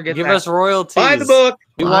go. Forget Give that. us royalties. Buy the book.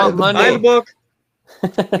 We want money. Buy the book.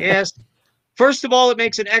 Yes. First of all, it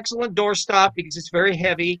makes an excellent doorstop because it's very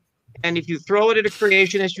heavy. And if you throw it at a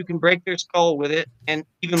creationist, you can break their skull with it. And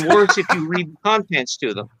even worse, if you read the contents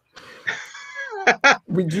to them.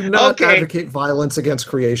 We do not advocate violence against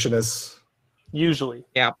creationists. Usually.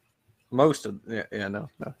 Yeah. Most of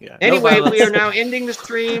Anyway, we are now ending the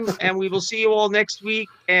stream, and we will see you all next week.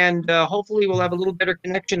 And hopefully, we'll have a little better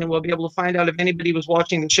connection, and we'll be able to find out if anybody was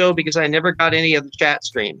watching the show because I never got any of the chat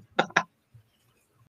stream.